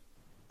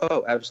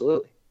 Oh,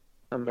 absolutely.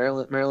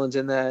 Maryland's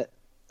in that.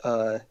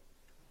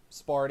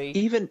 Sparty.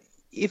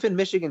 Even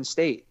Michigan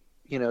State,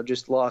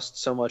 just lost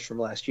so much from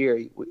last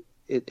year.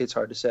 It's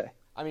hard to say.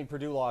 I mean,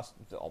 Purdue lost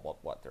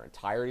their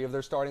entirety of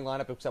their starting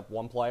lineup except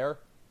one player.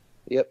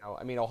 Yep.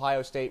 I mean,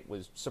 Ohio State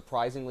was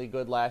surprisingly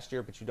good last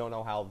year, but you don't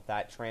know how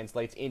that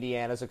translates.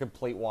 Indiana's a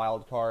complete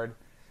wild card.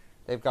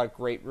 They've got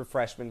great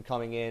freshmen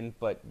coming in,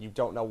 but you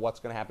don't know what's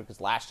going to happen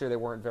because last year they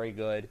weren't very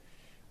good.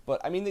 But,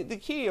 I mean, the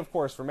key, of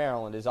course, for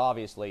Maryland is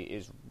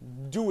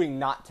doing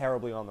not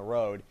terribly on the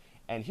road.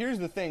 And here's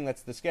the thing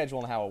that's the schedule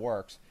and how it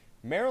works.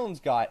 Maryland's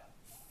got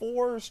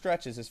 4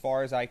 stretches, as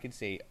far as I can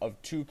see,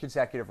 of 2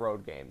 consecutive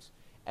road games.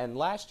 And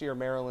last year,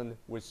 Maryland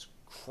was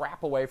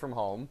crap away from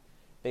home.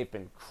 They've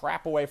been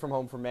crap away from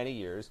home for many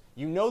years.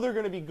 You know they're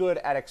going to be good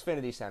at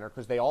Xfinity Center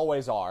because they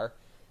always are.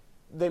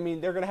 They're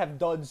going to have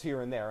duds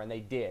here and there, and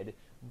they did.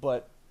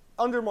 But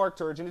under Mark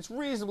Turgeon, it's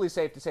reasonably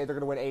safe to say they're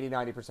going to win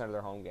 80-90% of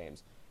their home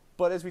games.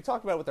 But as we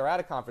talked about with their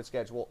out-of-conference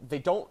schedule, they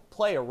don't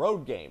play a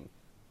road game,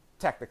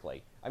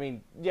 technically. I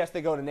mean, yes,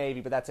 they go to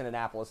Navy, but that's in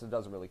Annapolis, and it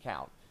doesn't really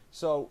count.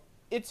 So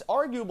it's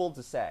arguable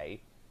to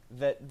say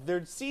that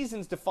their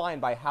season's defined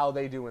by how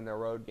they do in their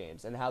road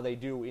games and how they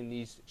do in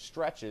these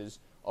stretches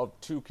of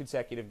 2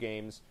 consecutive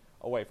games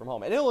away from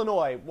home. And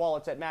Illinois, while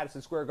it's at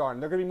Madison Square Garden,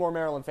 there are going to be more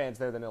Maryland fans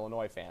there than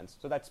Illinois fans.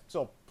 So that's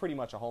still pretty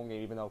much a home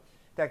game, even though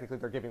technically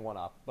they're giving one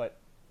up. But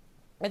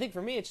I think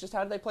for me, it's just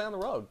how do they play on the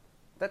road.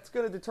 That's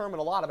going to determine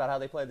a lot about how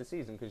they play the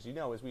season because,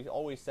 as we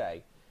always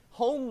say,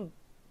 home,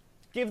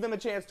 give them a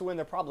chance to win,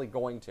 they're probably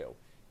going to.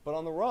 But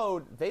on the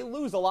road, they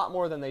lose a lot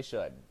more than they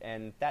should.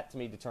 And that, to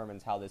me,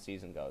 determines how this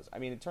season goes. I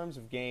mean, in terms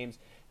of games,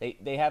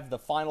 they have the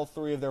final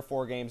 3 of their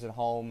 4 games at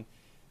home.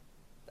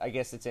 I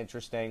guess it's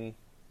interesting.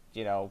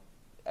 I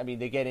mean,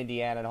 they get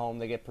Indiana at home.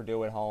 They get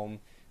Purdue at home.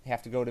 They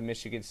have to go to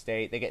Michigan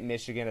State. They get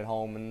Michigan at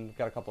home and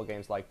got a couple of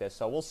games like this.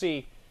 So we'll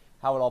see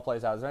how it all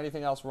plays out. Is there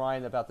anything else,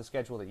 Ryan, about the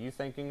schedule that you're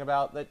thinking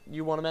about that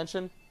you want to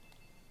mention?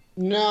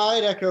 No,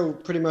 I'd echo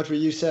pretty much what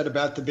you said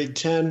about the Big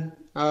Ten.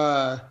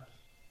 Almost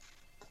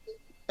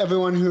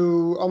everyone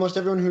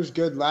who's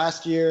good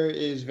last year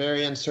is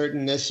very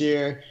uncertain this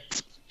year,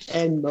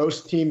 and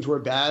most teams were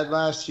bad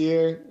last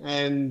year.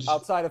 And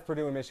outside of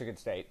Purdue and Michigan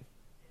State.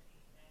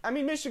 I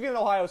mean, Michigan and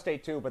Ohio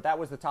State too, but that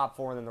was the top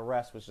 4, and then the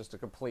rest was just a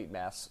complete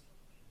mess.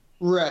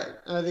 Right.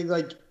 I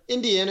think,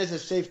 Indiana's a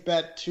safe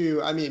bet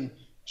to,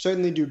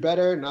 certainly do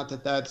better. Not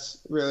that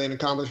that's really an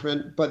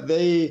accomplishment, but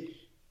they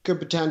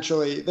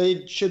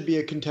should be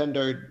a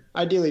contender,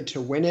 ideally to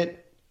win it.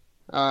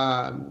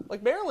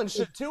 Maryland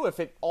should too.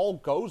 If it all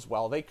goes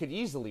well, they could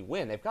easily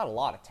win. They've got a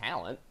lot of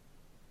talent.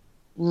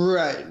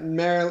 Right.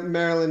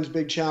 Maryland's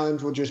big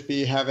challenge will just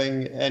be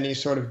having any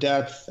sort of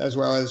depth, as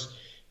well as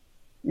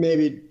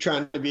maybe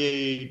trying to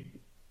be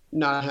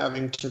not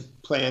having to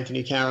play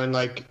Anthony Cowan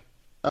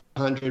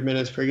 100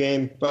 minutes per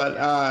game. But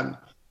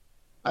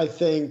I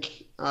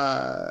think,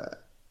 the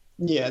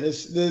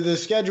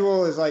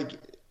schedule is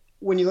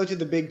when you looked at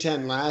the Big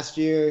Ten last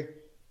year,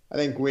 I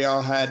think we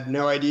all had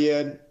no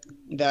idea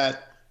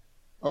that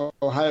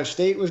Ohio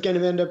State was going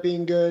to end up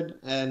being good,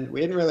 and we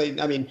didn't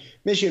really.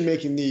 Michigan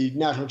making the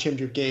national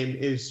championship game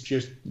is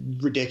just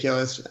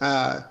ridiculous.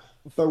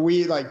 But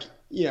we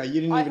you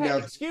didn't even know.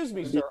 Excuse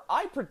me, sir.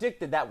 I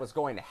predicted that was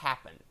going to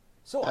happen,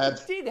 so I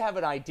did have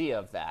an idea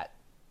of that.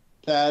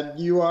 That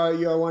you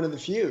are one of the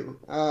few.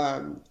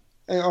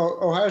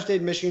 Ohio State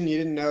and Michigan, you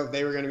didn't know if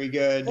they were going to be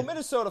good. Well,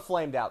 Minnesota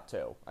flamed out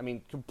too.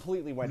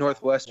 Completely went.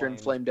 Northwestern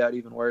flamed out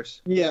even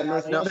worse. Yeah,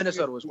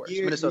 Minnesota was worse.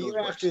 Minnesota was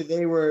worse. After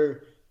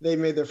they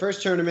made their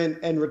first tournament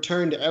and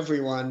returned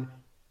everyone,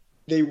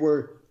 they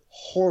were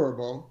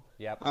horrible.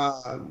 Yep.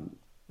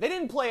 They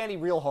didn't play any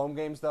real home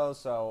games though,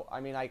 so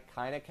I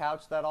kind of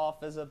couched that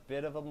off as a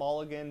bit of a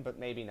mulligan, but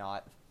maybe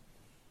not.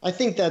 I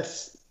think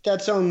that's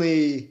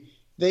only.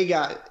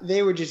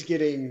 They were just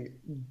getting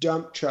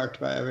dump trucked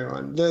by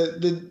everyone.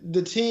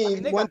 The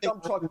team. They got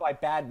dump trucked by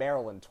bad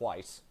Maryland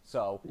twice.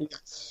 So.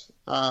 Yes.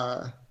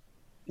 I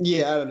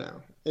don't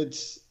know.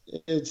 It's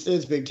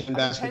Big Ten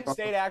basketball.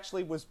 Penn State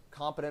actually was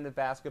competent at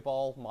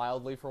basketball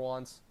mildly for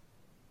once.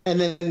 And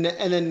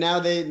then now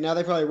they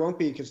probably won't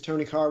be because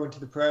Tony Carr went to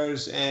the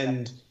pros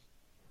and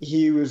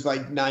he was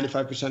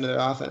 95% of their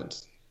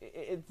offense.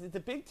 The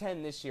Big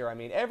Ten this year,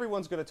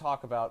 everyone's going to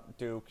talk about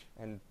Duke,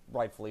 and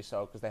rightfully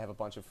so, because they have a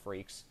bunch of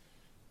freaks.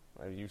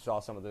 You saw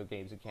some of the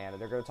games in Canada.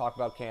 They're going to talk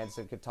about Kansas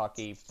and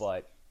Kentucky,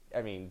 but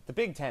I mean, the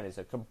Big Ten is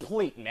a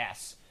complete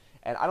mess.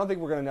 And I don't think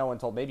we're going to know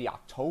until maybe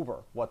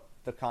October what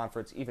the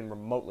conference even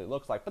remotely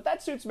looks like. But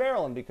that suits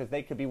Maryland because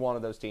they could be one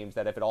of those teams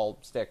that if it all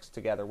sticks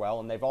together well,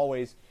 and they've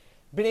always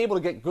been able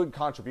to get good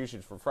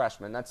contributions from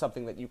freshmen. That's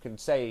something that you can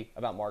say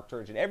about Mark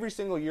Turgeon. Every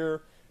single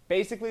year,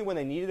 basically when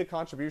they needed a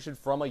contribution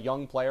from a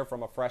young player,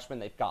 from a freshman,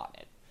 they've gotten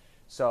it.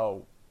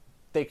 So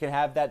they can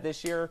have that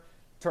this year.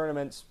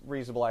 Tournament's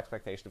reasonable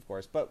expectation, of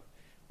course. But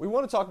we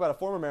want to talk about a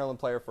former Maryland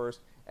player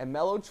first, and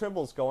Melo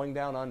Trimble's going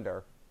down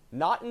under.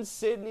 Not in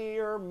Sydney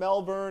or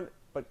Melbourne,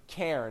 but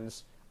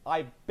Cairns.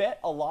 I bet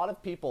a lot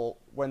of people,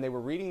 when they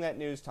were reading that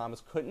news,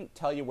 Thomas, couldn't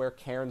tell you where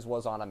Cairns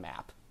was on a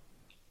map.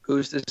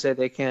 Who's to say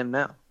they can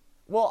now?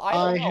 Well, I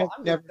don't know. have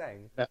I'm never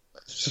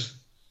just saying.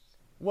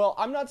 Well,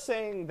 I'm not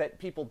saying that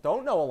people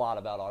don't know a lot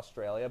about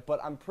Australia, but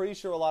I'm pretty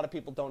sure a lot of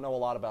people don't know a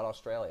lot about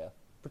Australia,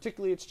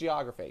 particularly its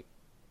geography.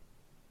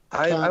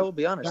 I will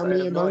be honest. I have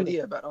no among-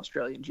 idea about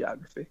Australian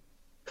geography.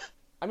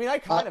 I mean, I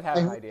kind of have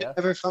an I idea.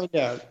 never find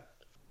out.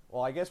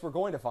 Well, I guess we're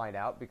going to find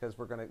out because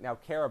we're going to now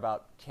care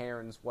about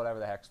Cairns, whatever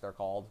the heck they're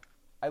called.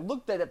 I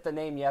looked at the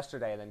name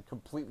yesterday and then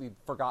completely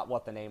forgot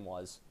what the name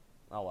was.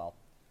 Oh, well.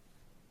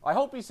 I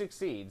hope he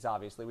succeeds,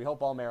 obviously. We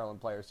hope all Maryland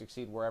players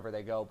succeed wherever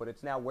they go, but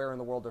it's now where in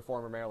the world are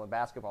former Maryland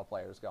basketball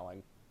players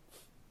going?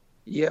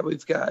 Yeah,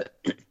 we've got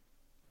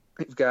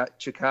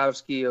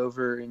Tchaikovsky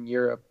over in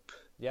Europe,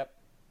 Yep.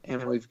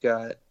 and we've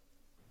got,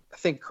 I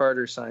think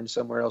Carter signed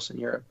somewhere else in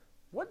Europe.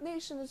 What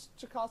nation is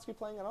Tchaikovsky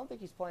playing? I don't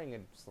think he's playing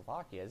in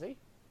Slovakia, is he?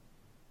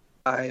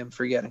 I am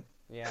forgetting.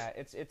 Yeah,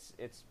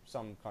 it's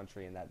some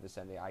country in that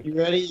vicinity. You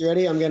ready? You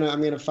ready? I'm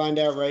gonna find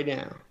out right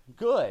now.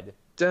 Good.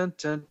 Dun,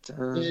 dun,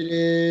 dun. It We need to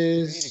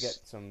is. get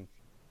some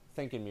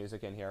thinking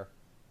music in here.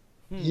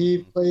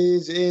 He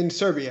plays in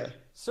Serbia.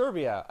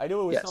 Serbia. I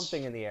knew it was Yes.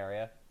 something in the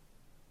area.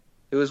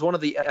 It was one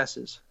of the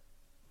S's.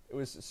 It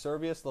was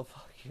Serbia,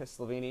 Slovakia,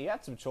 Slovenia. You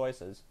had some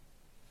choices.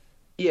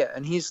 Yeah,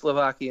 and he's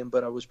Slovakian,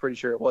 but I was pretty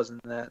sure it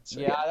wasn't that.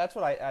 So Yeah, that's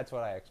what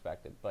I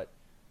expected. But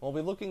we'll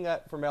be looking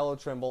at for Melo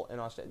Trimble in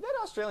Australia.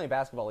 That Australian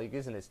basketball league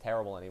isn't as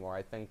terrible anymore.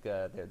 I think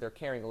they're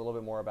caring a little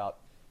bit more about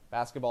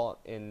basketball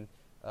in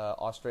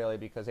Australia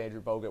because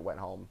Andrew Bogut went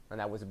home, and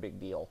that was a big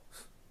deal.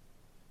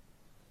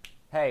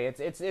 Hey,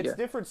 it's Yeah.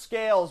 different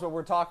scales when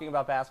we're talking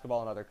about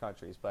basketball in other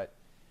countries, but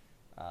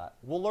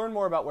we'll learn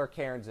more about where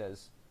Cairns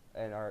is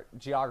in our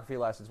geography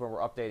lessons when we're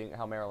updating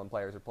how Maryland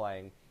players are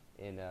playing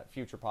in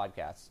future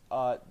podcasts.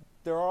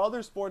 There are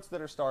other sports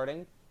that are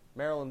starting.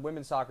 Maryland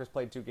women's soccer's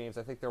played 2 games.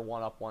 I think they're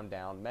 1 up, 1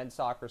 down. Men's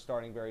soccer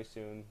starting very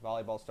soon.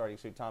 Volleyball starting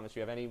soon. Thomas, you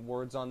have any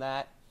words on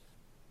that?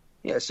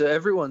 Yeah, so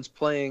everyone's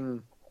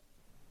playing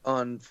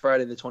on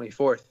Friday the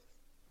 24th.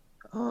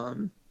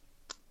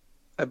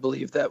 I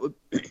believe that would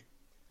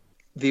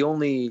the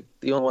only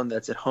one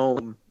that's at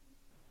home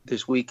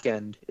this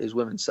weekend is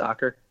women's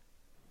soccer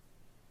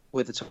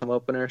with its home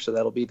opener, so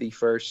that'll be the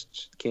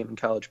first game in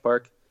College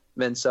Park.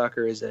 Men's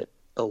soccer is at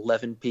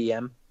 11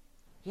 p.m.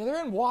 Yeah,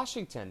 they're in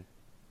Washington.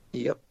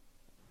 Yep.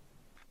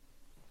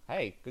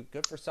 Hey,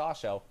 good for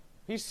Sasho.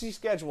 He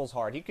schedules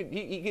hard. He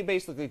can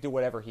basically do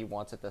whatever he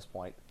wants at this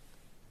point.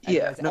 And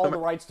Yeah, he has no, all the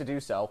rights to do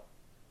so.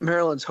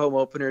 Maryland's home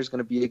opener is going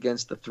to be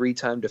against the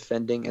 3-time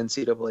defending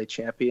NCAA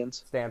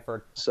champions.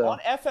 Stanford. So- On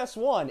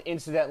FS1,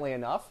 incidentally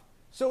enough.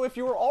 So if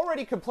you were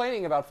already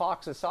complaining about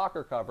Fox's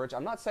soccer coverage,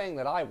 I'm not saying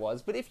that I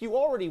was, but if you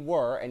already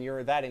were and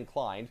you're that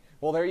inclined,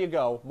 well, there you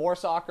go. More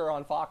soccer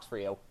on Fox for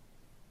you.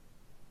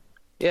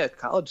 Yeah,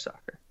 college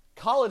soccer.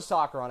 College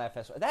soccer on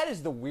FS1. That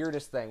is the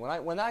weirdest thing.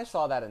 When I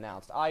saw that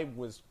announced, I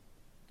was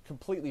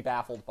completely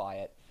baffled by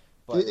it.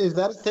 But Is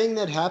that a thing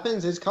that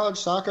happens? Is college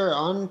soccer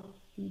on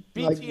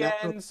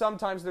BTN,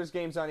 sometimes there's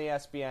games on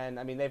ESPN.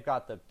 I mean, they've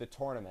got the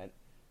tournament.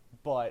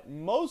 But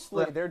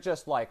mostly they're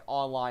just like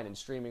online and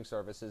streaming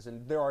services.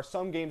 And there are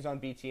some games on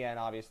BTN,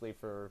 obviously,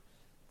 for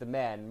the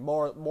men.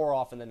 More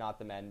often than not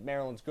the men.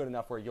 Maryland's good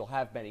enough where you'll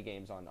have many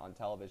games on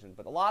television.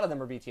 But a lot of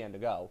them are BTN to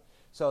go.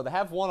 So to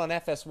have one on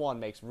FS1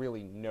 makes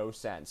really no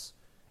sense.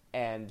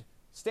 And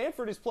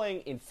Stanford is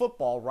playing in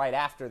football right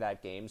after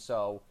that game.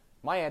 So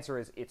my answer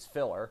is it's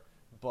filler.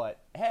 But,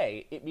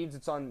 hey, it means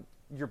it's on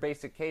your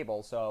basic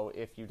cable. So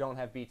if you don't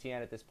have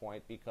BTN at this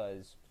point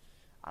because,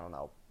 I don't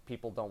know,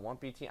 people don't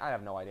want BTN. I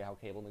have no idea how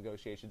cable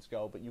negotiations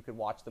go, but you can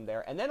watch them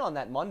there. And then on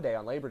that Monday,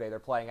 on Labor Day, they're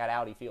playing at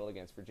Audi Field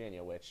against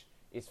Virginia, which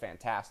is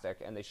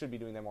fantastic, and they should be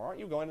doing that more. Aren't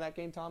you going to that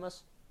game,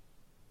 Thomas?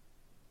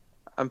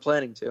 I'm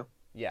planning to.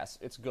 Yes,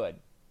 it's good,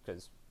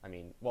 because, I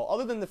mean, well,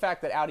 other than the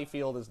fact that Audi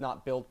Field is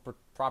not built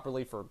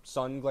properly for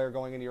sun glare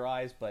going into your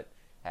eyes, but,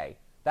 hey,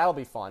 that'll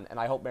be fun, and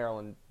I hope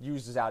Maryland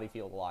uses Audi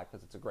Field a lot,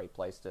 because it's a great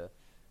place to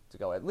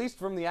go. At least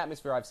from the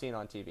atmosphere I've seen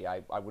on TV,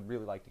 I would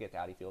really like to get to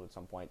Audi Field at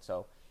some point,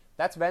 so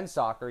that's men's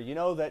soccer. You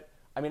know that,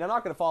 I mean, I'm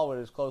not going to follow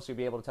it as closely to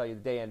be able to tell you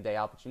the day in, day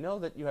out, but you know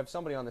that you have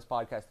somebody on this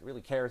podcast that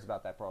really cares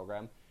about that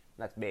program, and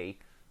that's me.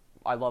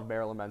 I love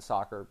Maryland men's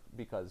soccer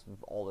because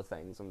of all the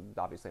things, and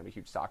obviously I'm a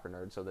huge soccer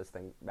nerd, so this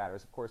thing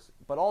matters, of course.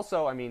 But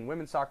also, I mean,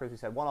 women's soccer, as you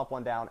said, 1 up,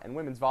 1 down, and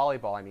women's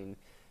volleyball, I mean,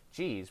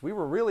 geez, we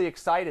were really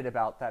excited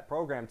about that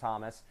program,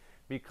 Thomas.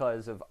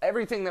 because of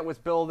everything that was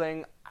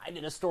building. I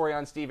did a story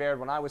on Steve Aird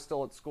when I was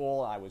still at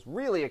school. I was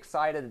really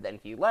excited, and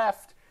then he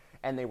left,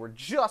 and they were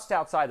just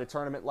outside the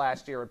tournament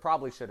last year and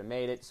probably should have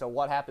made it. So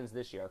what happens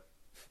this year?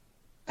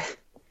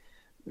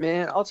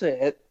 Man, I'll tell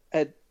you,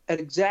 at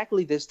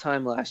exactly this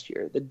time last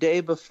year, the day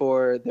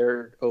before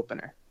their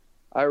opener,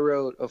 I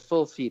wrote a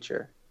full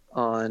feature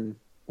on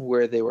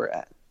where they were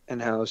at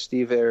and how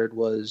Steve Aird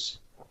was,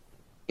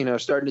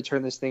 starting to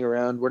turn this thing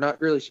around. We're not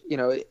really,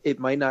 it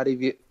might not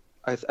even,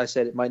 I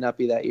said it might not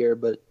be that year,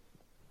 but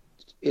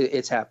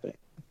it's happening.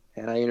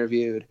 And I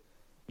interviewed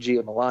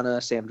Gia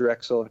Milana, Sam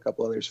Drexel, and a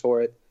couple others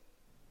for it.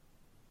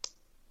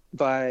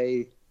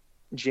 By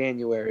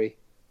January,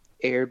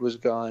 Aird was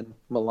gone,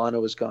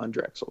 Milana was gone,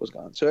 Drexel was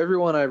gone. So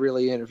everyone I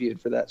really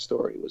interviewed for that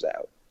story was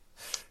out.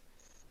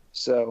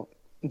 So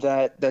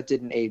that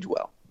didn't age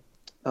well.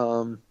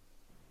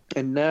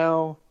 And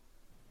now,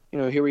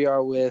 here we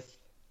are with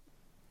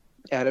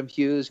Adam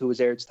Hughes, who was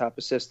Aird's top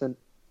assistant.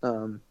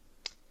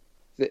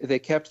 They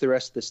kept the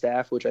rest of the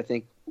staff, which I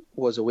think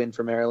was a win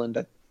for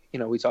Maryland.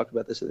 We talked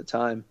about this at the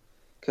time,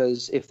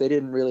 because if they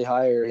didn't really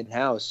hire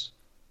in-house,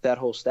 that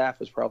whole staff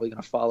was probably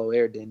going to follow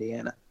Aird to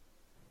Indiana,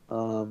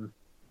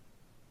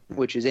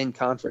 which is in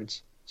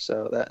conference.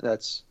 So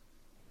that's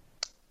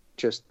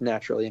just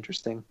naturally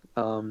interesting.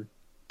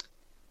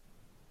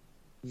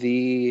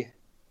 The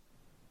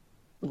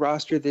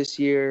roster this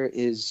year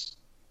is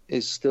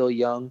still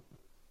young.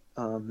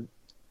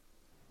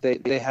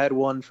 They had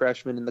one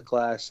freshman in the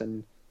class,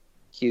 and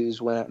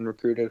Hughes went out and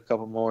recruited a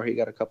couple more. He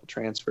got a couple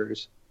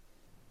transfers.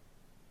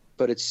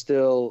 But it's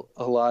still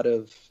a lot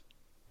of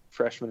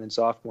freshmen and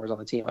sophomores on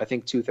the team. I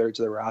think 2/3 of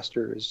the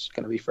roster is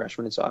going to be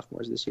freshmen and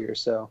sophomores this year.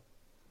 So,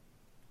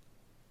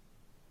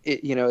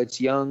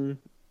 it's young,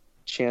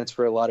 chance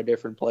for a lot of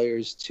different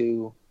players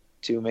to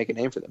make a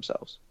name for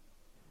themselves.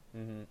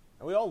 Mm-hmm.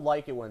 And we all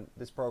like it when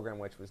this program,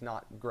 which was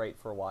not great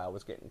for a while,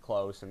 was getting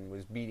close and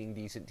was beating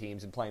decent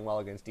teams and playing well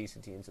against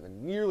decent teams, and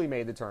then nearly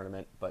made the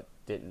tournament, but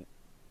didn't.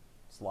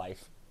 It's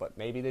life. But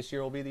maybe this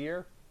year will be the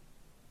year?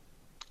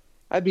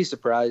 I'd be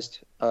surprised.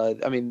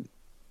 Milana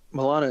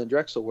and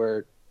Drexel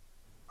were,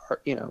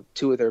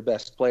 two of their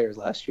best players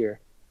last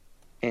year.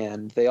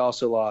 And they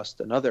also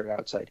lost another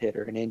outside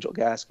hitter, an Angel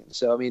Gaskin.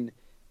 So,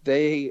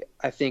 they,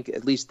 I think,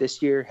 at least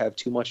this year, have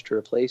too much to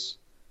replace.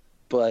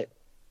 But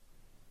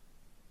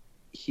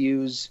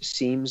Hughes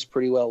seems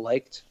pretty well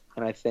liked,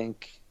 and I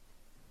think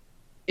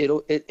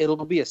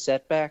it'll be a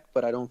setback,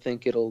 but I don't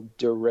think it'll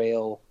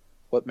derail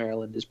what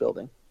Maryland is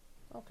building.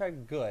 Okay,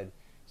 good.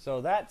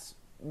 So that's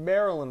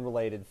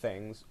Maryland-related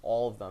things,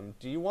 all of them.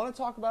 Do you want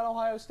to talk about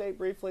Ohio State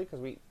briefly? Because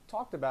we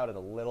talked about it a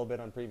little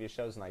bit on previous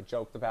shows, and I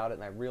joked about it,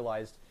 and I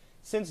realized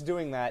since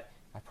doing that,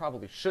 I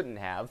probably shouldn't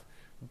have.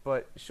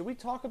 But should we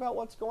talk about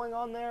what's going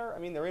on there?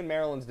 They're in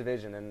Maryland's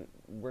division, and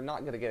we're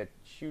not going to get a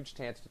huge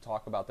chance to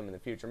talk about them in the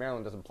future.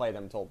 Maryland doesn't play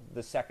them until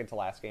the second to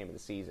last game of the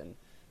season.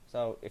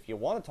 So if you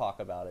want to talk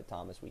about it,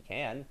 Thomas, we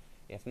can.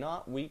 If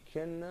not, we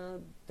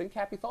can think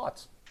happy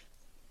thoughts.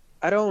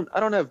 I don't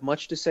have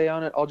much to say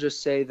on it. I'll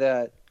just say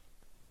that,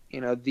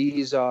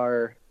 these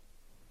are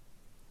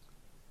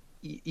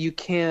 – you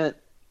can't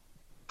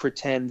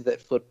pretend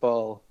that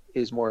football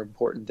is more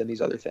important than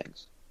these other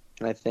things.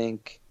 And I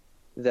think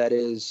that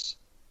is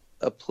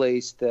a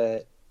place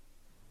that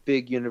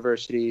big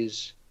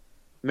universities,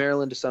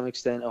 Maryland to some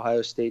extent,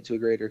 Ohio State to a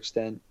greater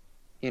extent,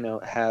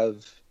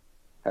 have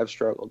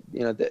struggled.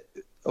 That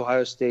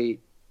Ohio State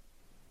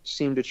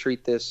seemed to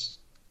treat this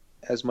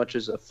as much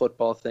as a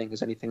football thing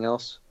as anything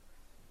else.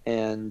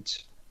 And,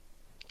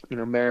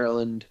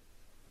 Maryland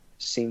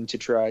seemed to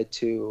try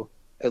to,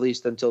 at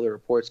least until the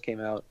reports came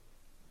out,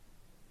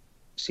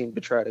 seemed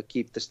to try to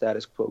keep the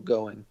status quo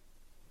going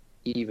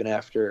even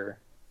after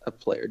a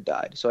player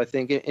died. So I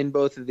think in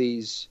both of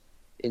these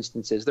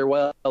instances, they're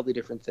wildly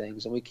different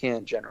things, and we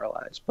can't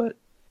generalize. But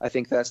I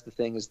think that's the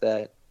thing, is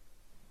that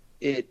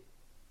it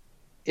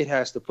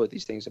has to put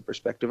these things in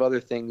perspective. Other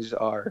things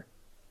are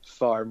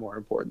far more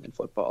important than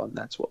football, and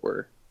that's what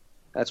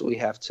we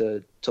have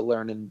to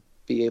learn and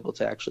be able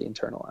to actually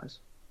internalize.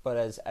 But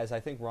as I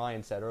think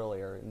Ryan said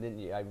earlier, and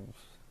then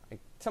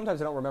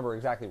sometimes I don't remember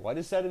exactly what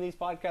is said in these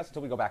podcasts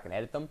until we go back and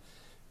edit them,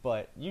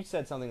 but you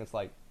said something that's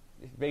like,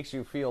 it makes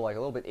you feel like a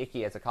little bit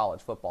icky as a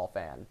college football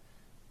fan.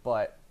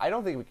 But I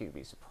don't think we can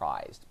be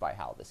surprised by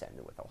how this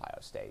ended with Ohio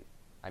State.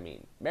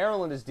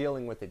 Maryland is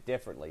dealing with it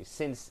differently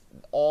since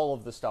all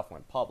of the stuff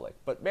went public.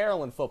 But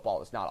Maryland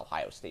football is not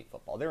Ohio State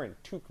football. They're in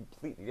two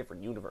completely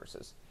different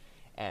universes.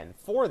 And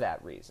for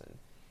that reason,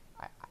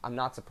 I'm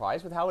not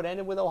surprised with how it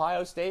ended with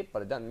Ohio State,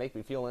 but it doesn't make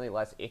me feel any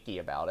less icky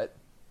about it.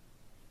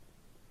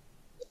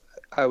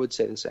 I would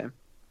say the same.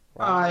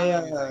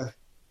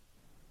 Right.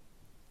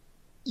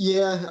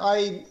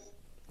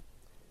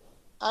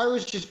 I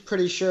was just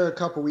pretty sure a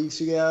couple weeks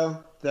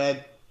ago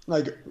that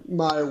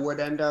Maya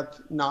would end up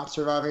not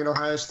surviving at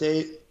Ohio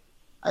State.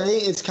 I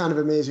think it's kind of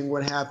amazing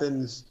what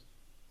happens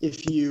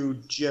if you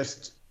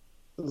just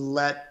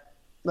let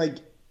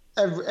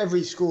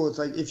every school. It's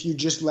like if you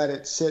just let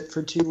it sit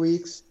for 2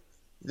 weeks,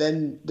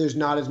 then there's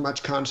not as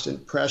much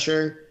constant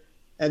pressure,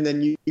 and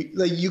then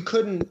you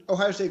couldn't.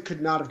 Ohio State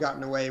could not have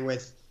gotten away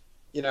with,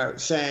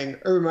 saying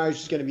Urban Meyer's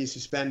just going to be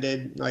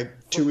suspended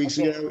like 2 weeks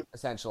ago,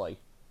 essentially.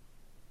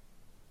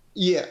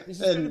 Yeah, He's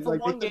suspended for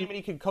one game, and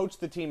he can coach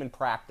the team in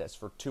practice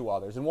for 2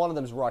 others, and one of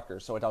them's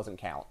Rutgers, so it doesn't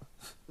count.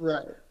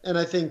 Right, and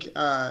I think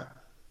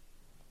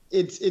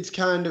it's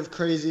kind of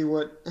crazy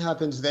what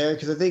happens there,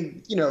 because I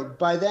think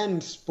by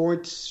then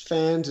sports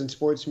fans and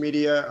sports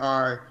media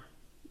are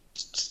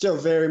still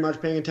very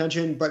much paying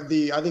attention, but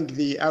I think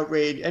the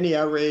any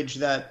outrage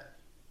that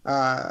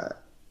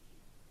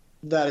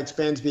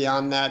expands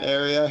beyond that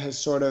area has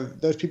sort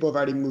of, those people have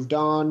already moved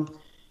on.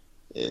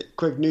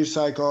 Quick news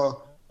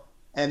cycle.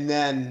 And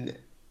then,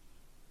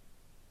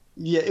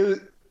 it was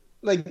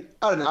like,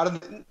 I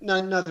don't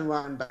know, nothing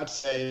wrong I'm about to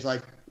say is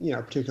like,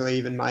 particularly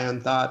even my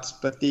own thoughts,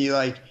 but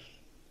the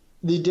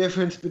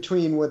difference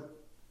between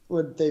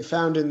what they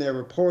found in their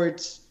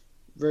reports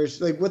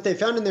versus what they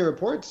found in their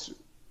reports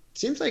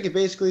seems like it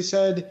basically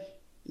said,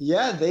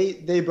 yeah,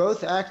 they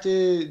both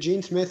acted,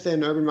 Gene Smith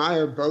and Urban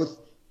Meyer both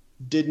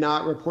did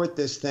not report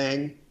this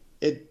thing.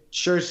 It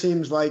sure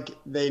seems like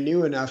they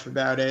knew enough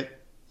about it,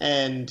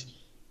 and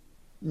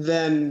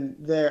then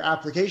their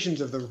applications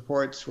of the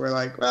reports were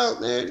like, well,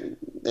 they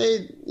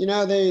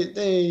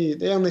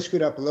only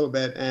screwed up a little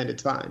bit and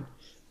it's fine.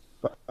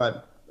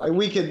 But I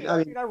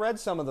read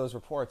some of those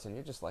reports and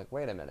you're just like,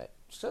 wait a minute,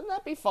 shouldn't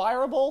that be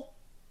fireable?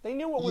 They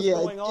knew what was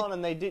going on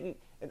and they didn't.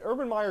 And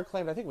Urban Meyer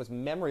claimed, I think it was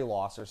memory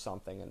loss or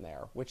something in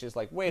there, which is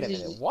like, wait a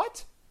minute,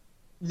 what?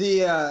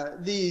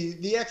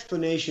 The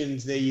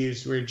explanations they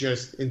used were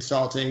just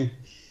insulting.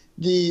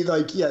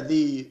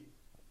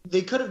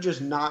 They could have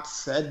just not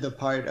said the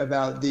part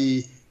about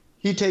he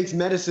takes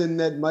medicine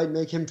that might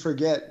make him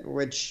forget,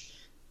 which,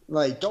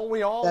 don't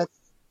we all?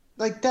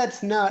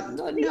 That's not,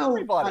 no,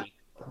 everybody.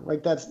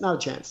 That's not a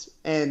chance.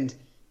 And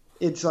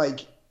it's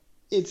that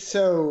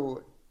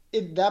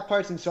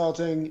part's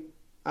insulting.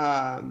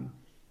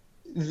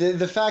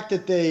 The fact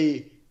that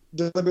they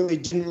deliberately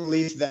didn't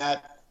release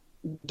that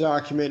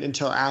document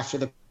until after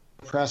the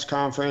press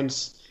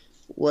conference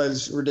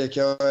was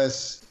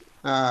ridiculous,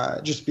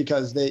 just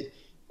because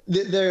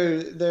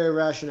their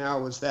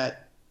rationale was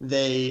that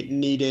they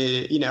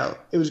needed,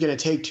 it was going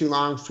to take too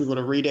long for people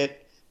to read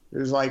it. It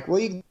was like, well,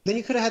 then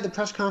you could have had the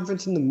press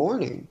conference in the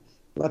morning.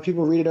 Let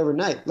people read it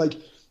overnight.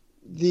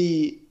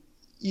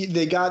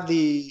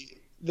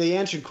 They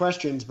answered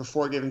questions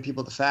before giving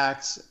people the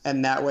facts,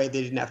 and that way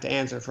they didn't have to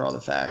answer for all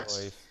the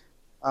facts.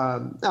 I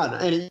don't know.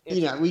 And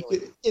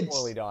it's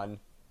poorly done.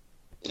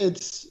 And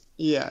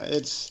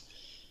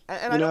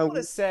I don't want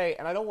to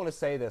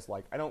say this,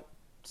 I don't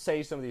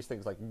say some of these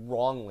things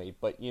wrongly,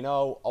 but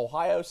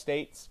Ohio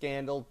State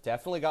scandal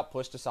definitely got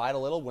pushed aside a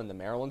little when the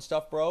Maryland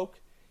stuff broke,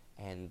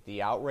 and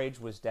the outrage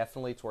was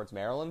definitely towards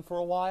Maryland for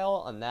a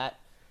while. And that,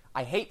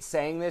 I hate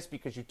saying this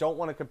because you don't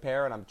want to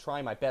compare, and I'm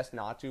trying my best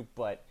not to,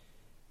 but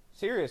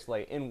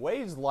seriously, in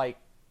ways like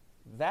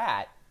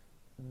that,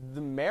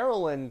 the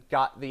Maryland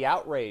got the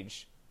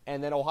outrage,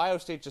 and then Ohio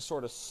State just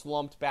sort of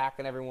slumped back,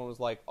 and everyone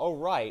was like, oh,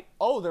 right,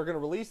 they're going to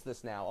release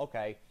this now,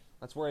 okay,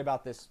 let's worry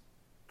about this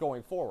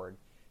going forward.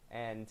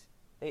 And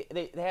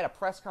they had a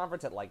press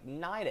conference at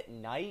 9 at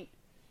night,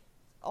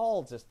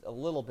 all just a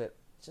little bit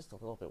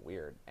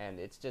weird. And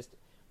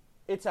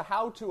it's a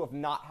how-to of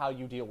not how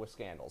you deal with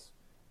scandals.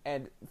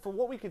 And for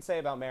what we can say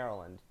about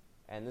Maryland,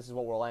 and this is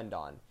what we'll end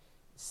on,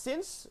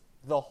 since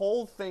the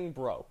whole thing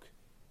broke,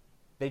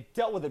 they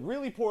dealt with it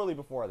really poorly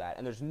before that,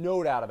 and there's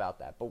no doubt about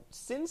that. But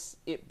since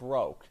it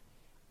broke,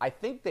 I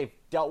think they've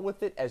dealt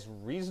with it as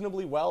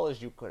reasonably well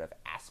as you could have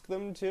asked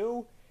them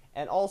to.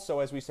 And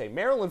also, as we say,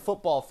 Maryland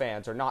football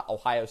fans are not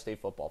Ohio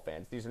State football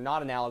fans. These are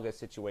not analogous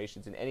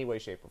situations in any way,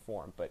 shape, or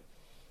form. But,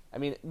 I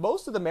mean,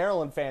 most of the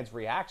Maryland fans'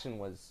 reaction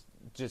was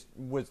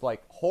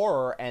like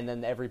horror, and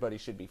then everybody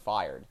should be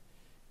fired.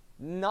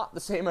 Not the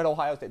same at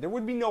Ohio State. There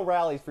would be no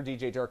rallies for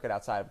DJ Durkett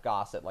outside of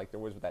Gossett like there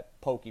was with that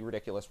pokey,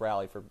 ridiculous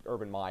rally for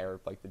Urban Meyer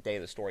the day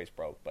the stories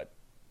broke. But,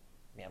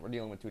 man, we're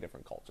dealing with two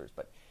different cultures.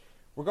 But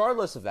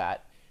regardless of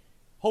that,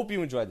 hope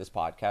you enjoyed this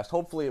podcast.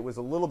 Hopefully it was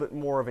a little bit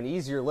more of an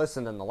easier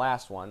listen than the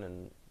last one.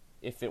 And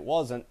if it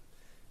wasn't,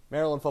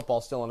 Maryland football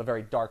is still in a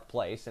very dark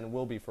place, and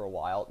will be for a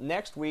while.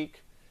 Next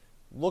week,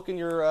 look in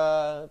your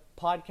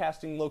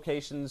podcasting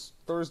locations.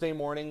 Thursday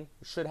morning,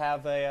 we should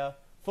have a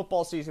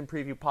football season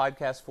preview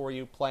podcast for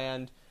you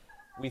planned.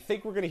 We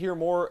think we're going to hear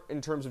more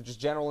in terms of just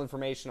general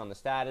information on the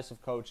status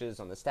of coaches,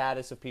 on the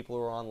status of people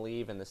who are on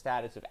leave, and the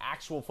status of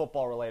actual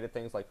football-related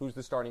things like who's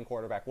the starting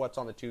quarterback, what's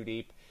on the two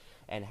deep,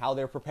 and how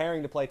they're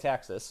preparing to play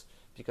Texas,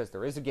 because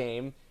there is a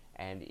game,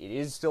 and it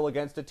is still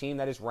against a team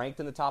that is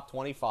ranked in the top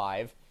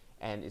 25,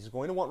 and is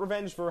going to want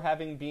revenge for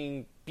having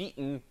been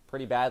beaten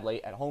pretty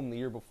badly at home the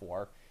year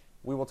before.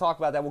 We will talk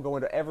about that. We'll go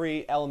into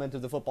every element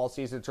of the football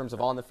season in terms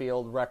of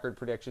on-the-field, record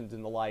predictions,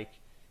 and the like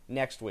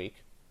next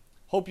week.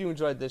 Hope you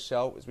enjoyed this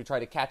show as we try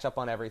to catch up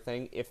on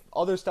everything. If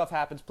other stuff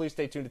happens, please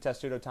stay tuned to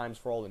Testudo Times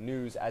for all the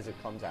news as it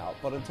comes out.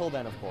 But until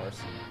then, of course,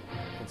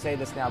 I can say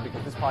this now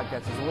because this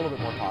podcast is a little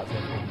bit more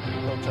positive.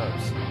 Go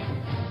Terps.